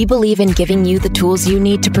Cross, we believe in giving you the tools you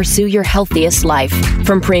need to pursue your healthiest life.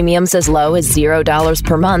 From premiums as low as $0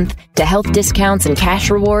 per month to health discounts and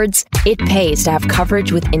cash rewards, it pays to have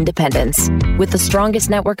coverage with Independence. With the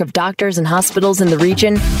strongest network of doctors and hospitals in the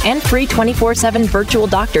region and free 24/7 virtual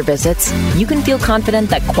doctor visits, you can feel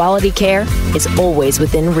confident that quality care is always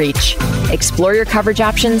within reach. Explore your coverage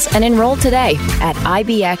options and enroll today at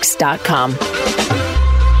ibx.com.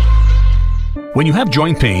 When you have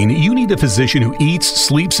joint pain, you need a physician who eats,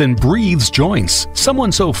 sleeps, and breathes joints.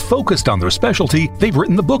 Someone so focused on their specialty, they've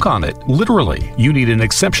written the book on it, literally. You need an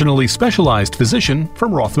exceptionally specialized physician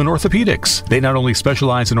from Rothman Orthopedics. They not only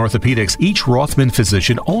specialize in orthopedics, each Rothman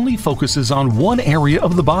physician only focuses on one area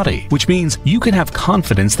of the body, which means you can have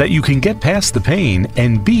confidence that you can get past the pain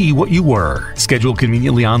and be what you were. Schedule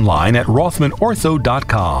conveniently online at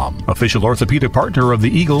rothmanortho.com. Official orthopedic partner of the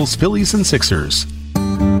Eagles, Phillies, and Sixers.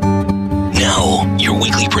 Now, your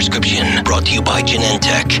weekly prescription brought to you by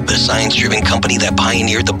Genentech, the science-driven company that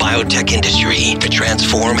pioneered the biotech industry to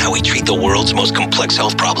transform how we treat the world's most complex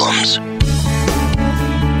health problems.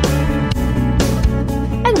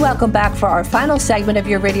 And welcome back for our final segment of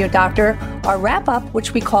Your Radio Doctor, our wrap-up,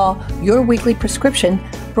 which we call Your Weekly Prescription,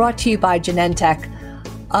 brought to you by Genentech.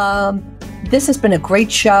 This has been a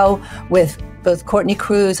great show with both Courtney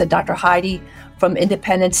Cruz and Dr. Heidi from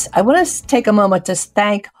Independence. I want to take a moment to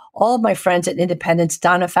thank all of my friends at Independence,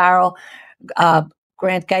 Donna Farrell,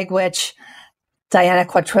 Grant Gagwich, Diana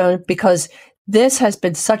Quattrone, because this has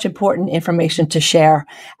been such important information to share.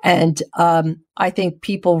 And I think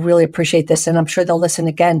people really appreciate this, and I'm sure they'll listen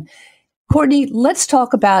again. Courtney, let's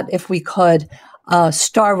talk about, if we could,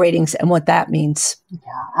 star ratings and what that means. Yeah,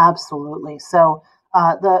 absolutely. So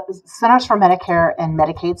the Centers for Medicare and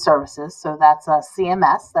Medicaid Services, so that's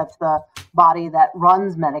CMS, that's the body that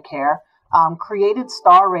runs Medicare, created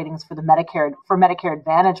star ratings for Medicare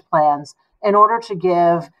Advantage plans in order to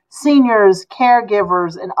give seniors,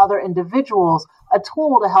 caregivers, and other individuals a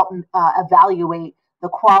tool to help evaluate the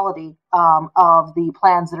quality of the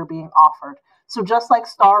plans that are being offered. So just like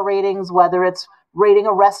star ratings, whether it's rating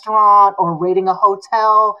a restaurant or rating a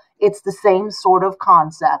hotel, it's the same sort of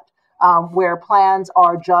concept where plans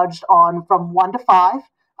are judged on from 1 to 5,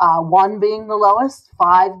 1 being the lowest,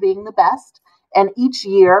 5 being the best. And each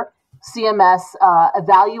year, CMS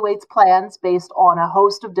evaluates plans based on a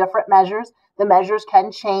host of different measures. The measures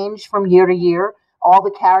can change from year to year. All the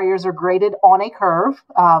carriers are graded on a curve,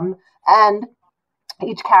 and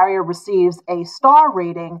each carrier receives a star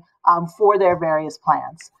rating for their various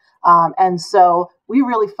plans. And so we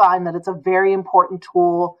really find that it's a very important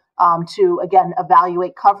tool to, again,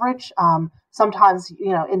 evaluate coverage. Sometimes,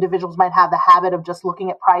 individuals might have the habit of just looking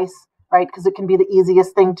at price, right? Because it can be the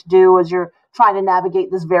easiest thing to do as you're trying to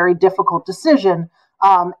navigate this very difficult decision.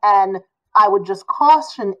 And I would just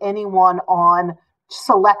caution anyone on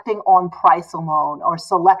selecting on price alone or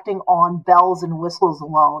selecting on bells and whistles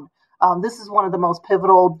alone. This is one of the most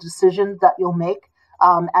pivotal decisions that you'll make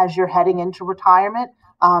as you're heading into retirement.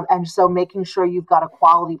 And so making sure you've got a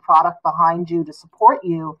quality product behind you to support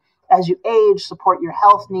you as you age, support your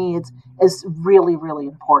health needs is really, really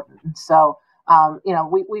important. And so,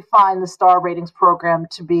 we find the star ratings program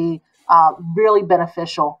to be really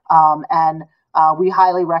beneficial. And we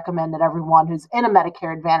highly recommend that everyone who's in a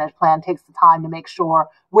Medicare Advantage plan takes the time to make sure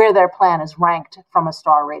where their plan is ranked from a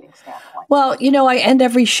star rating standpoint. Well, I end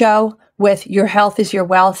every show with your health is your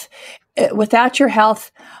wealth. Without your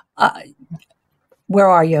health, where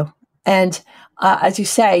are you? And as you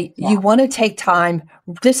say, you want to take time.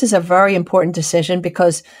 This is a very important decision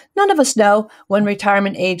because none of us know when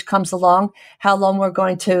retirement age comes along, how long we're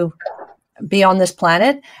going to be on this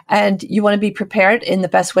planet. And you want to be prepared in the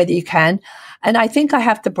best way that you can. And I think I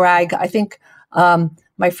have to brag. I think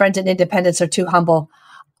my friends in Independence are too humble.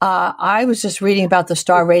 I was just reading about the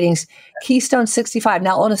star ratings. Keystone 65.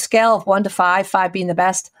 Now, on a scale of 1 to 5, 5 being the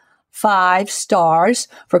best, 5 stars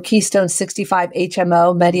for Keystone 65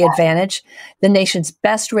 HMO Medi Advantage, the nation's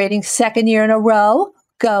best rating, 2nd year in a row.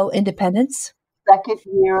 Go Independence. Second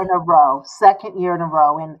year in a row.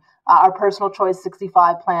 And our personal choice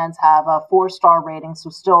 65 plans have a 4-star rating, so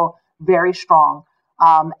still very strong.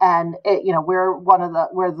 And we're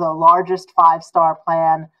the largest 5-star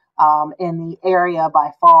plan in the area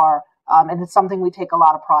by far, and it's something we take a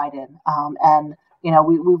lot of pride in.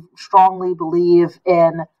 We strongly believe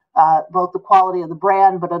in both the quality of the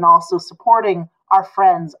brand, but in also supporting our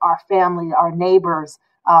friends, our family, our neighbors.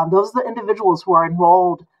 Those are the individuals who are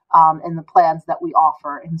enrolled in the plans that we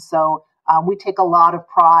offer. And so we take a lot of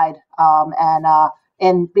pride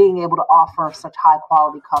in being able to offer such high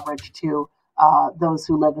quality coverage to those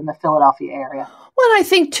who live in the Philadelphia area. Well, I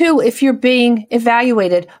think, too, if you're being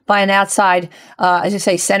evaluated by an outside, as you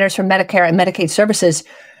say, Centers for Medicare and Medicaid Services,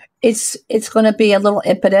 it's going to be a little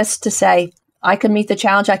impetus to say, I can meet the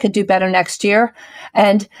challenge. I could do better next year.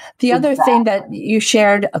 And the other thing that you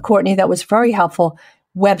shared, Courtney, that was very helpful,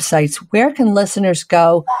 websites. Where can listeners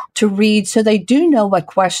go to read so they do know what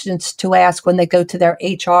questions to ask when they go to their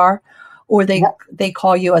HR or they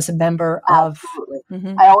call you as a member of? Absolutely.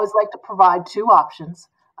 I always like to provide 2 options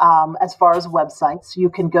as far as websites.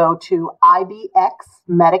 You can go to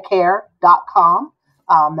ibxmedicare.com.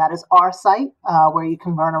 That is our site where you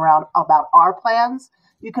can learn about our plans.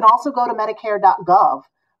 You can also go to Medicare.gov.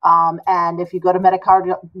 And if you go to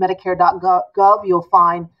Medicare.gov, you'll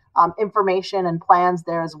find information and plans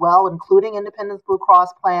there as well, including Independence Blue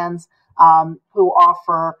Cross plans who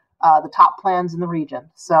offer the top plans in the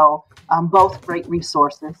region. So both great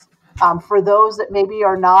resources. For those that maybe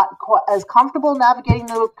are not as comfortable navigating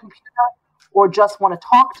the computer, or just want to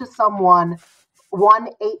talk to someone,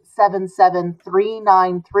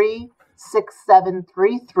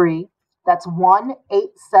 1-877-393-6733. That's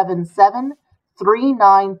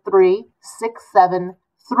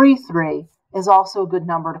 1-877-393-6733 is also a good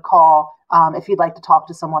number to call if you'd like to talk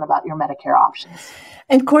to someone about your Medicare options.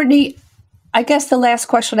 And Courtney, I guess the last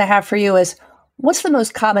question I have for you is, what's the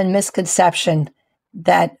most common misconception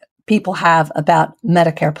that people have about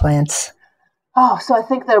Medicare plans? Oh, so I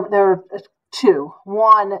think there are two.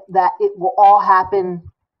 One, that it will all happen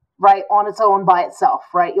right on its own by itself,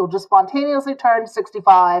 right? You'll just spontaneously turn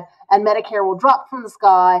 65 and Medicare will drop from the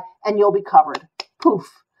sky and you'll be covered. Poof.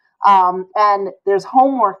 And there's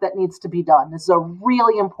homework that needs to be done. This is a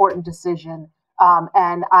really important decision.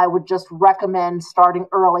 And I would just recommend starting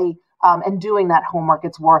early and doing that homework.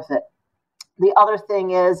 It's worth it. The other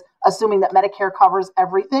thing is assuming that Medicare covers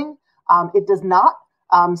everything. It does not.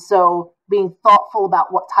 So being thoughtful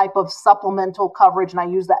about what type of supplemental coverage, and I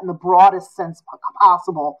use that in the broadest sense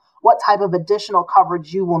possible, what type of additional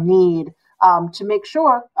coverage you will need to make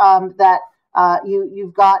sure that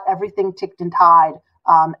you've got everything ticked and tied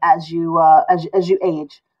as you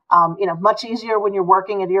age. Much easier when you're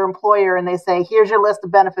working at your employer and they say, here's your list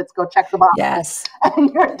of benefits, go check the box. Yes.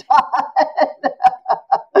 And you're done.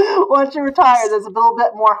 Once you retire, there's a little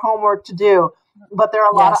bit more homework to do, but there are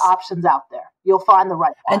a lot of options out there. You'll find the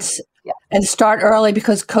right one. And start early,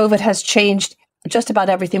 because COVID has changed just about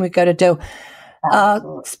everything we go to do.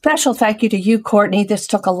 Special thank you to you, Courtney. This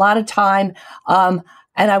took a lot of time. And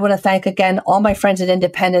I want to thank again all my friends at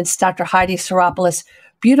Independence, Dr. Heidi Psaropoulos,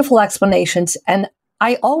 beautiful explanations. And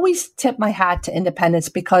I always tip my hat to Independence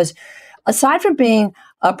because aside from being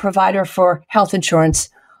a provider for health insurance,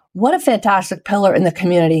 what a fantastic pillar in the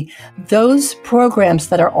community. Those programs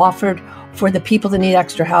that are offered for the people that need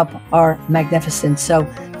extra help are magnificent. So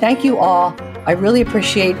thank you all. I really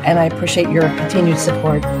appreciate, and I appreciate your continued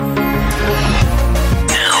support. Now,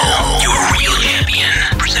 your real champion,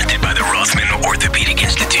 presented by the Rothman Orthopedic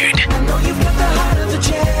Institute. I know you've got the heart of a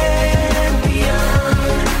champion.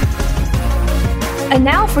 And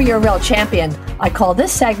now for your real champion. I call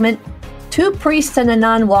this segment, Two Priests and a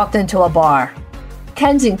Nun Walked into a Bar.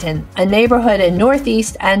 Kensington, a neighborhood in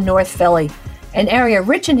Northeast and North Philly, an area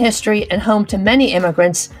rich in history and home to many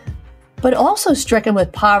immigrants, but also stricken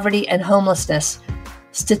with poverty and homelessness.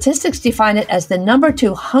 Statistics define it as the number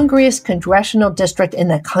 2 hungriest congressional district in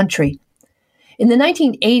the country. In the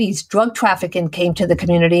 1980s, drug trafficking came to the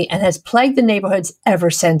community and has plagued the neighborhoods ever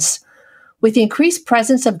since. With the increased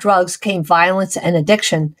presence of drugs came violence and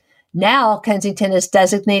addiction. Now, Kensington is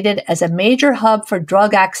designated as a major hub for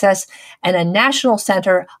drug access and a national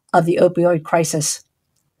center of the opioid crisis.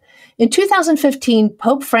 In 2015,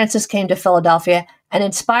 Pope Francis came to Philadelphia and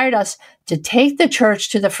inspired us to take the church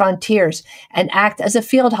to the frontiers and act as a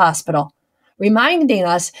field hospital, reminding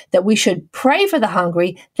us that we should pray for the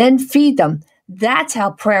hungry, then feed them. That's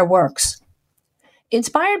how prayer works.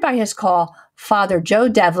 Inspired by his call, Father Joe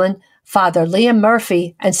Devlin, Father Liam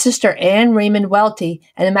Murphy, and Sister Anne Raymond Welty,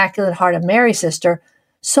 an Immaculate Heart of Mary sister,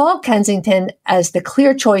 saw Kensington as the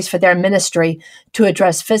clear choice for their ministry to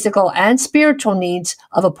address physical and spiritual needs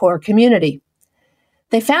of a poor community.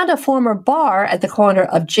 They found a former bar at the corner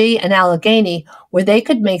of G and Allegheny where they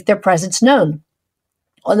could make their presence known.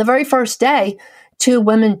 On the very first day, 2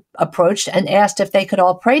 women approached and asked if they could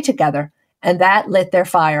all pray together, and that lit their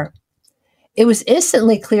fire. It was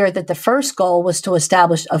instantly clear that the first goal was to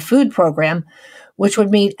establish a food program which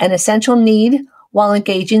would meet an essential need while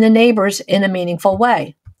engaging the neighbors in a meaningful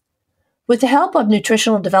way. With the help of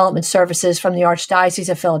nutritional development services from the Archdiocese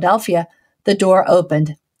of Philadelphia, the door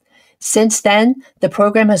opened. Since then, the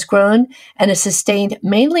program has grown and is sustained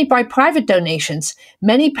mainly by private donations.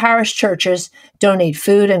 Many parish churches donate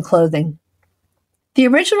food and clothing. The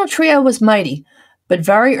original trio was mighty, but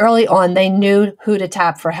very early on they knew who to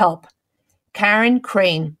tap for help. Karen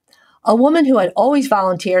Crane, a woman who had always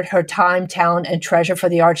volunteered her time, talent, and treasure for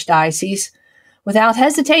the Archdiocese. Without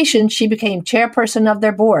hesitation, she became chairperson of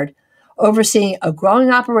their board, overseeing a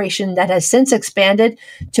growing operation that has since expanded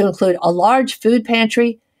to include a large food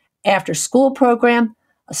pantry, after-school program,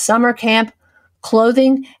 a summer camp,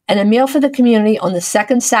 clothing, and a meal for the community on the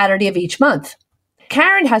second Saturday of each month.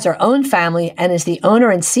 Karen has her own family and is the owner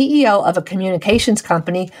and CEO of a communications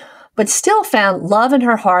company, but still found love in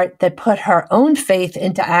her heart that put her own faith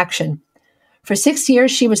into action. For 6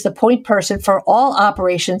 years, she was the point person for all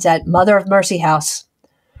operations at Mother of Mercy House.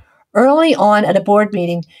 Early on at a board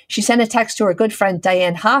meeting, she sent a text to her good friend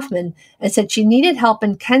Diane Hoffman and said she needed help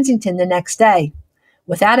in Kensington the next day.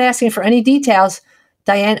 Without asking for any details,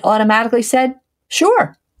 Diane automatically said,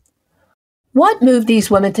 "Sure." What moved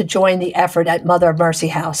these women to join the effort at Mother of Mercy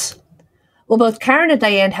House? Well, both Karen and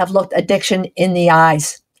Diane have looked addiction in the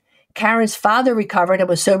eyes. Karen's father recovered and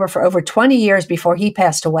was sober for over 20 years before he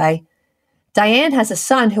passed away. Diane has a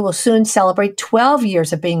son who will soon celebrate 12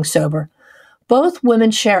 years of being sober. Both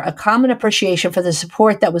women share a common appreciation for the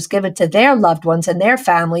support that was given to their loved ones and their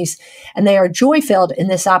families, and they are joy-filled in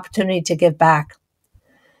this opportunity to give back.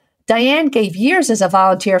 Diane gave years as a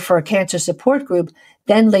volunteer for a cancer support group,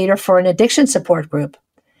 then later for an addiction support group.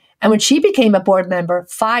 And when she became a board member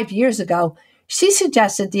 5 years ago, she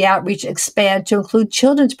suggested the outreach expand to include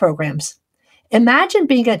children's programs. Imagine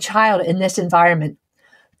being a child in this environment.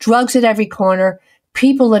 Drugs at every corner,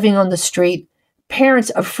 people living on the street,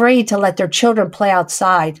 parents afraid to let their children play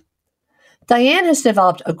outside. Diane has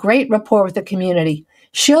developed a great rapport with the community.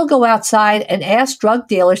 She'll go outside and ask drug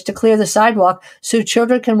dealers to clear the sidewalk so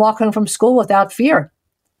children can walk home from school without fear.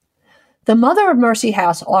 The Mother of Mercy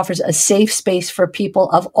House offers a safe space for people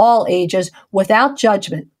of all ages without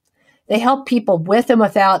judgment. They help people with and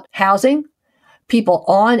without housing, people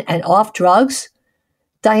on and off drugs.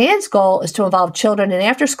 Diane's goal is to involve children in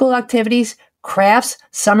after-school activities, crafts,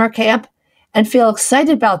 summer camp, and feel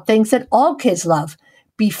excited about things that all kids love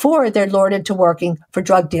before they're lured into working for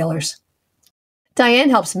drug dealers. Diane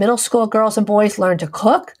helps middle school girls and boys learn to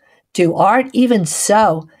cook, do art, even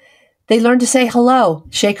sew. They learn to say hello,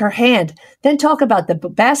 shake her hand, then talk about the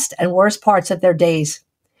best and worst parts of their days.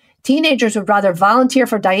 Teenagers would rather volunteer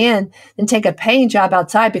for Diane than take a paying job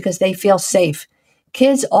outside because they feel safe.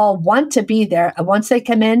 Kids all want to be there, and once they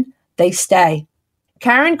come in, they stay.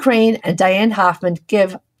 Karen Crane and Diane Hoffman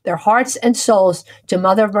give their hearts and souls to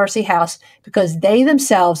Mother of Mercy House because they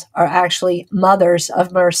themselves are actually mothers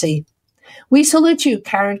of mercy. We salute you,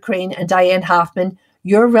 Karen Crane and Diane Hoffman.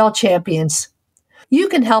 You're real champions. You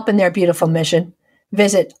can help in their beautiful mission.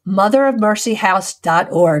 Visit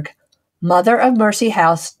motherofmercyhouse.org.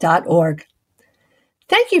 motherofmercyhouse.org.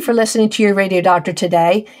 Thank you for listening to your Radio Doctor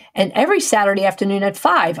today and every Saturday afternoon at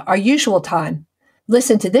 5, our usual time.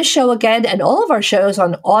 Listen to this show again and all of our shows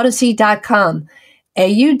on Audacy.com,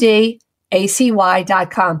 AUDACY.com,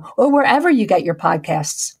 or wherever you get your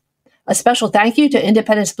podcasts. A special thank you to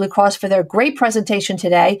Independence Blue Cross for their great presentation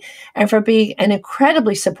today and for being an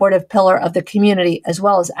incredibly supportive pillar of the community as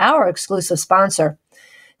well as our exclusive sponsor.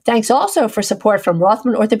 Thanks also for support from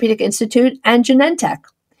Rothman Orthopedic Institute and Genentech.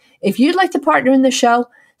 If you'd like to partner in the show,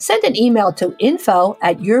 send an email to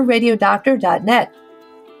info@yourradiodoctor.net.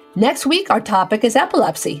 Next week, our topic is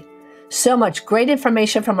epilepsy. So much great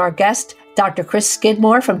information from our guest, Dr. Chris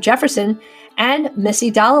Skidmore from Jefferson, and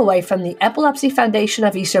Missy Dalloway from the Epilepsy Foundation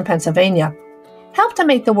of Eastern Pennsylvania. Help to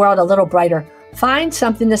make the world a little brighter. Find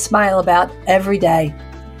something to smile about every day.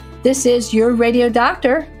 This is your Radio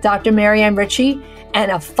Doctor, Dr. Marianne Ritchie,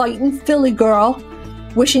 and a fightin' Philly girl,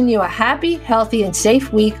 wishing you a happy, healthy, and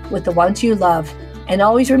safe week with the ones you love. And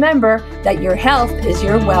always remember that your health is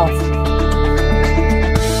your wealth.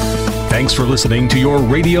 Thanks for listening to your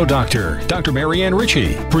Radio Doctor, Dr. Marianne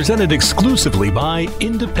Ritchie, presented exclusively by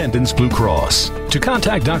Independence Blue Cross. To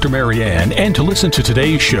contact Dr. Marianne and to listen to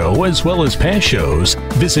today's show as well as past shows,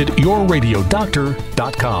 visit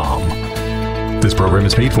yourradiodoctor.com. This program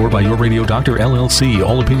is paid for by Your Radio Doctor, LLC.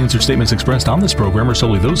 All opinions or statements expressed on this program are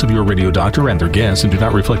solely those of Your Radio Doctor and their guests and do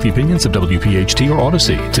not reflect the opinions of WPHT or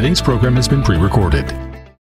Audacy. Today's program has been pre-recorded.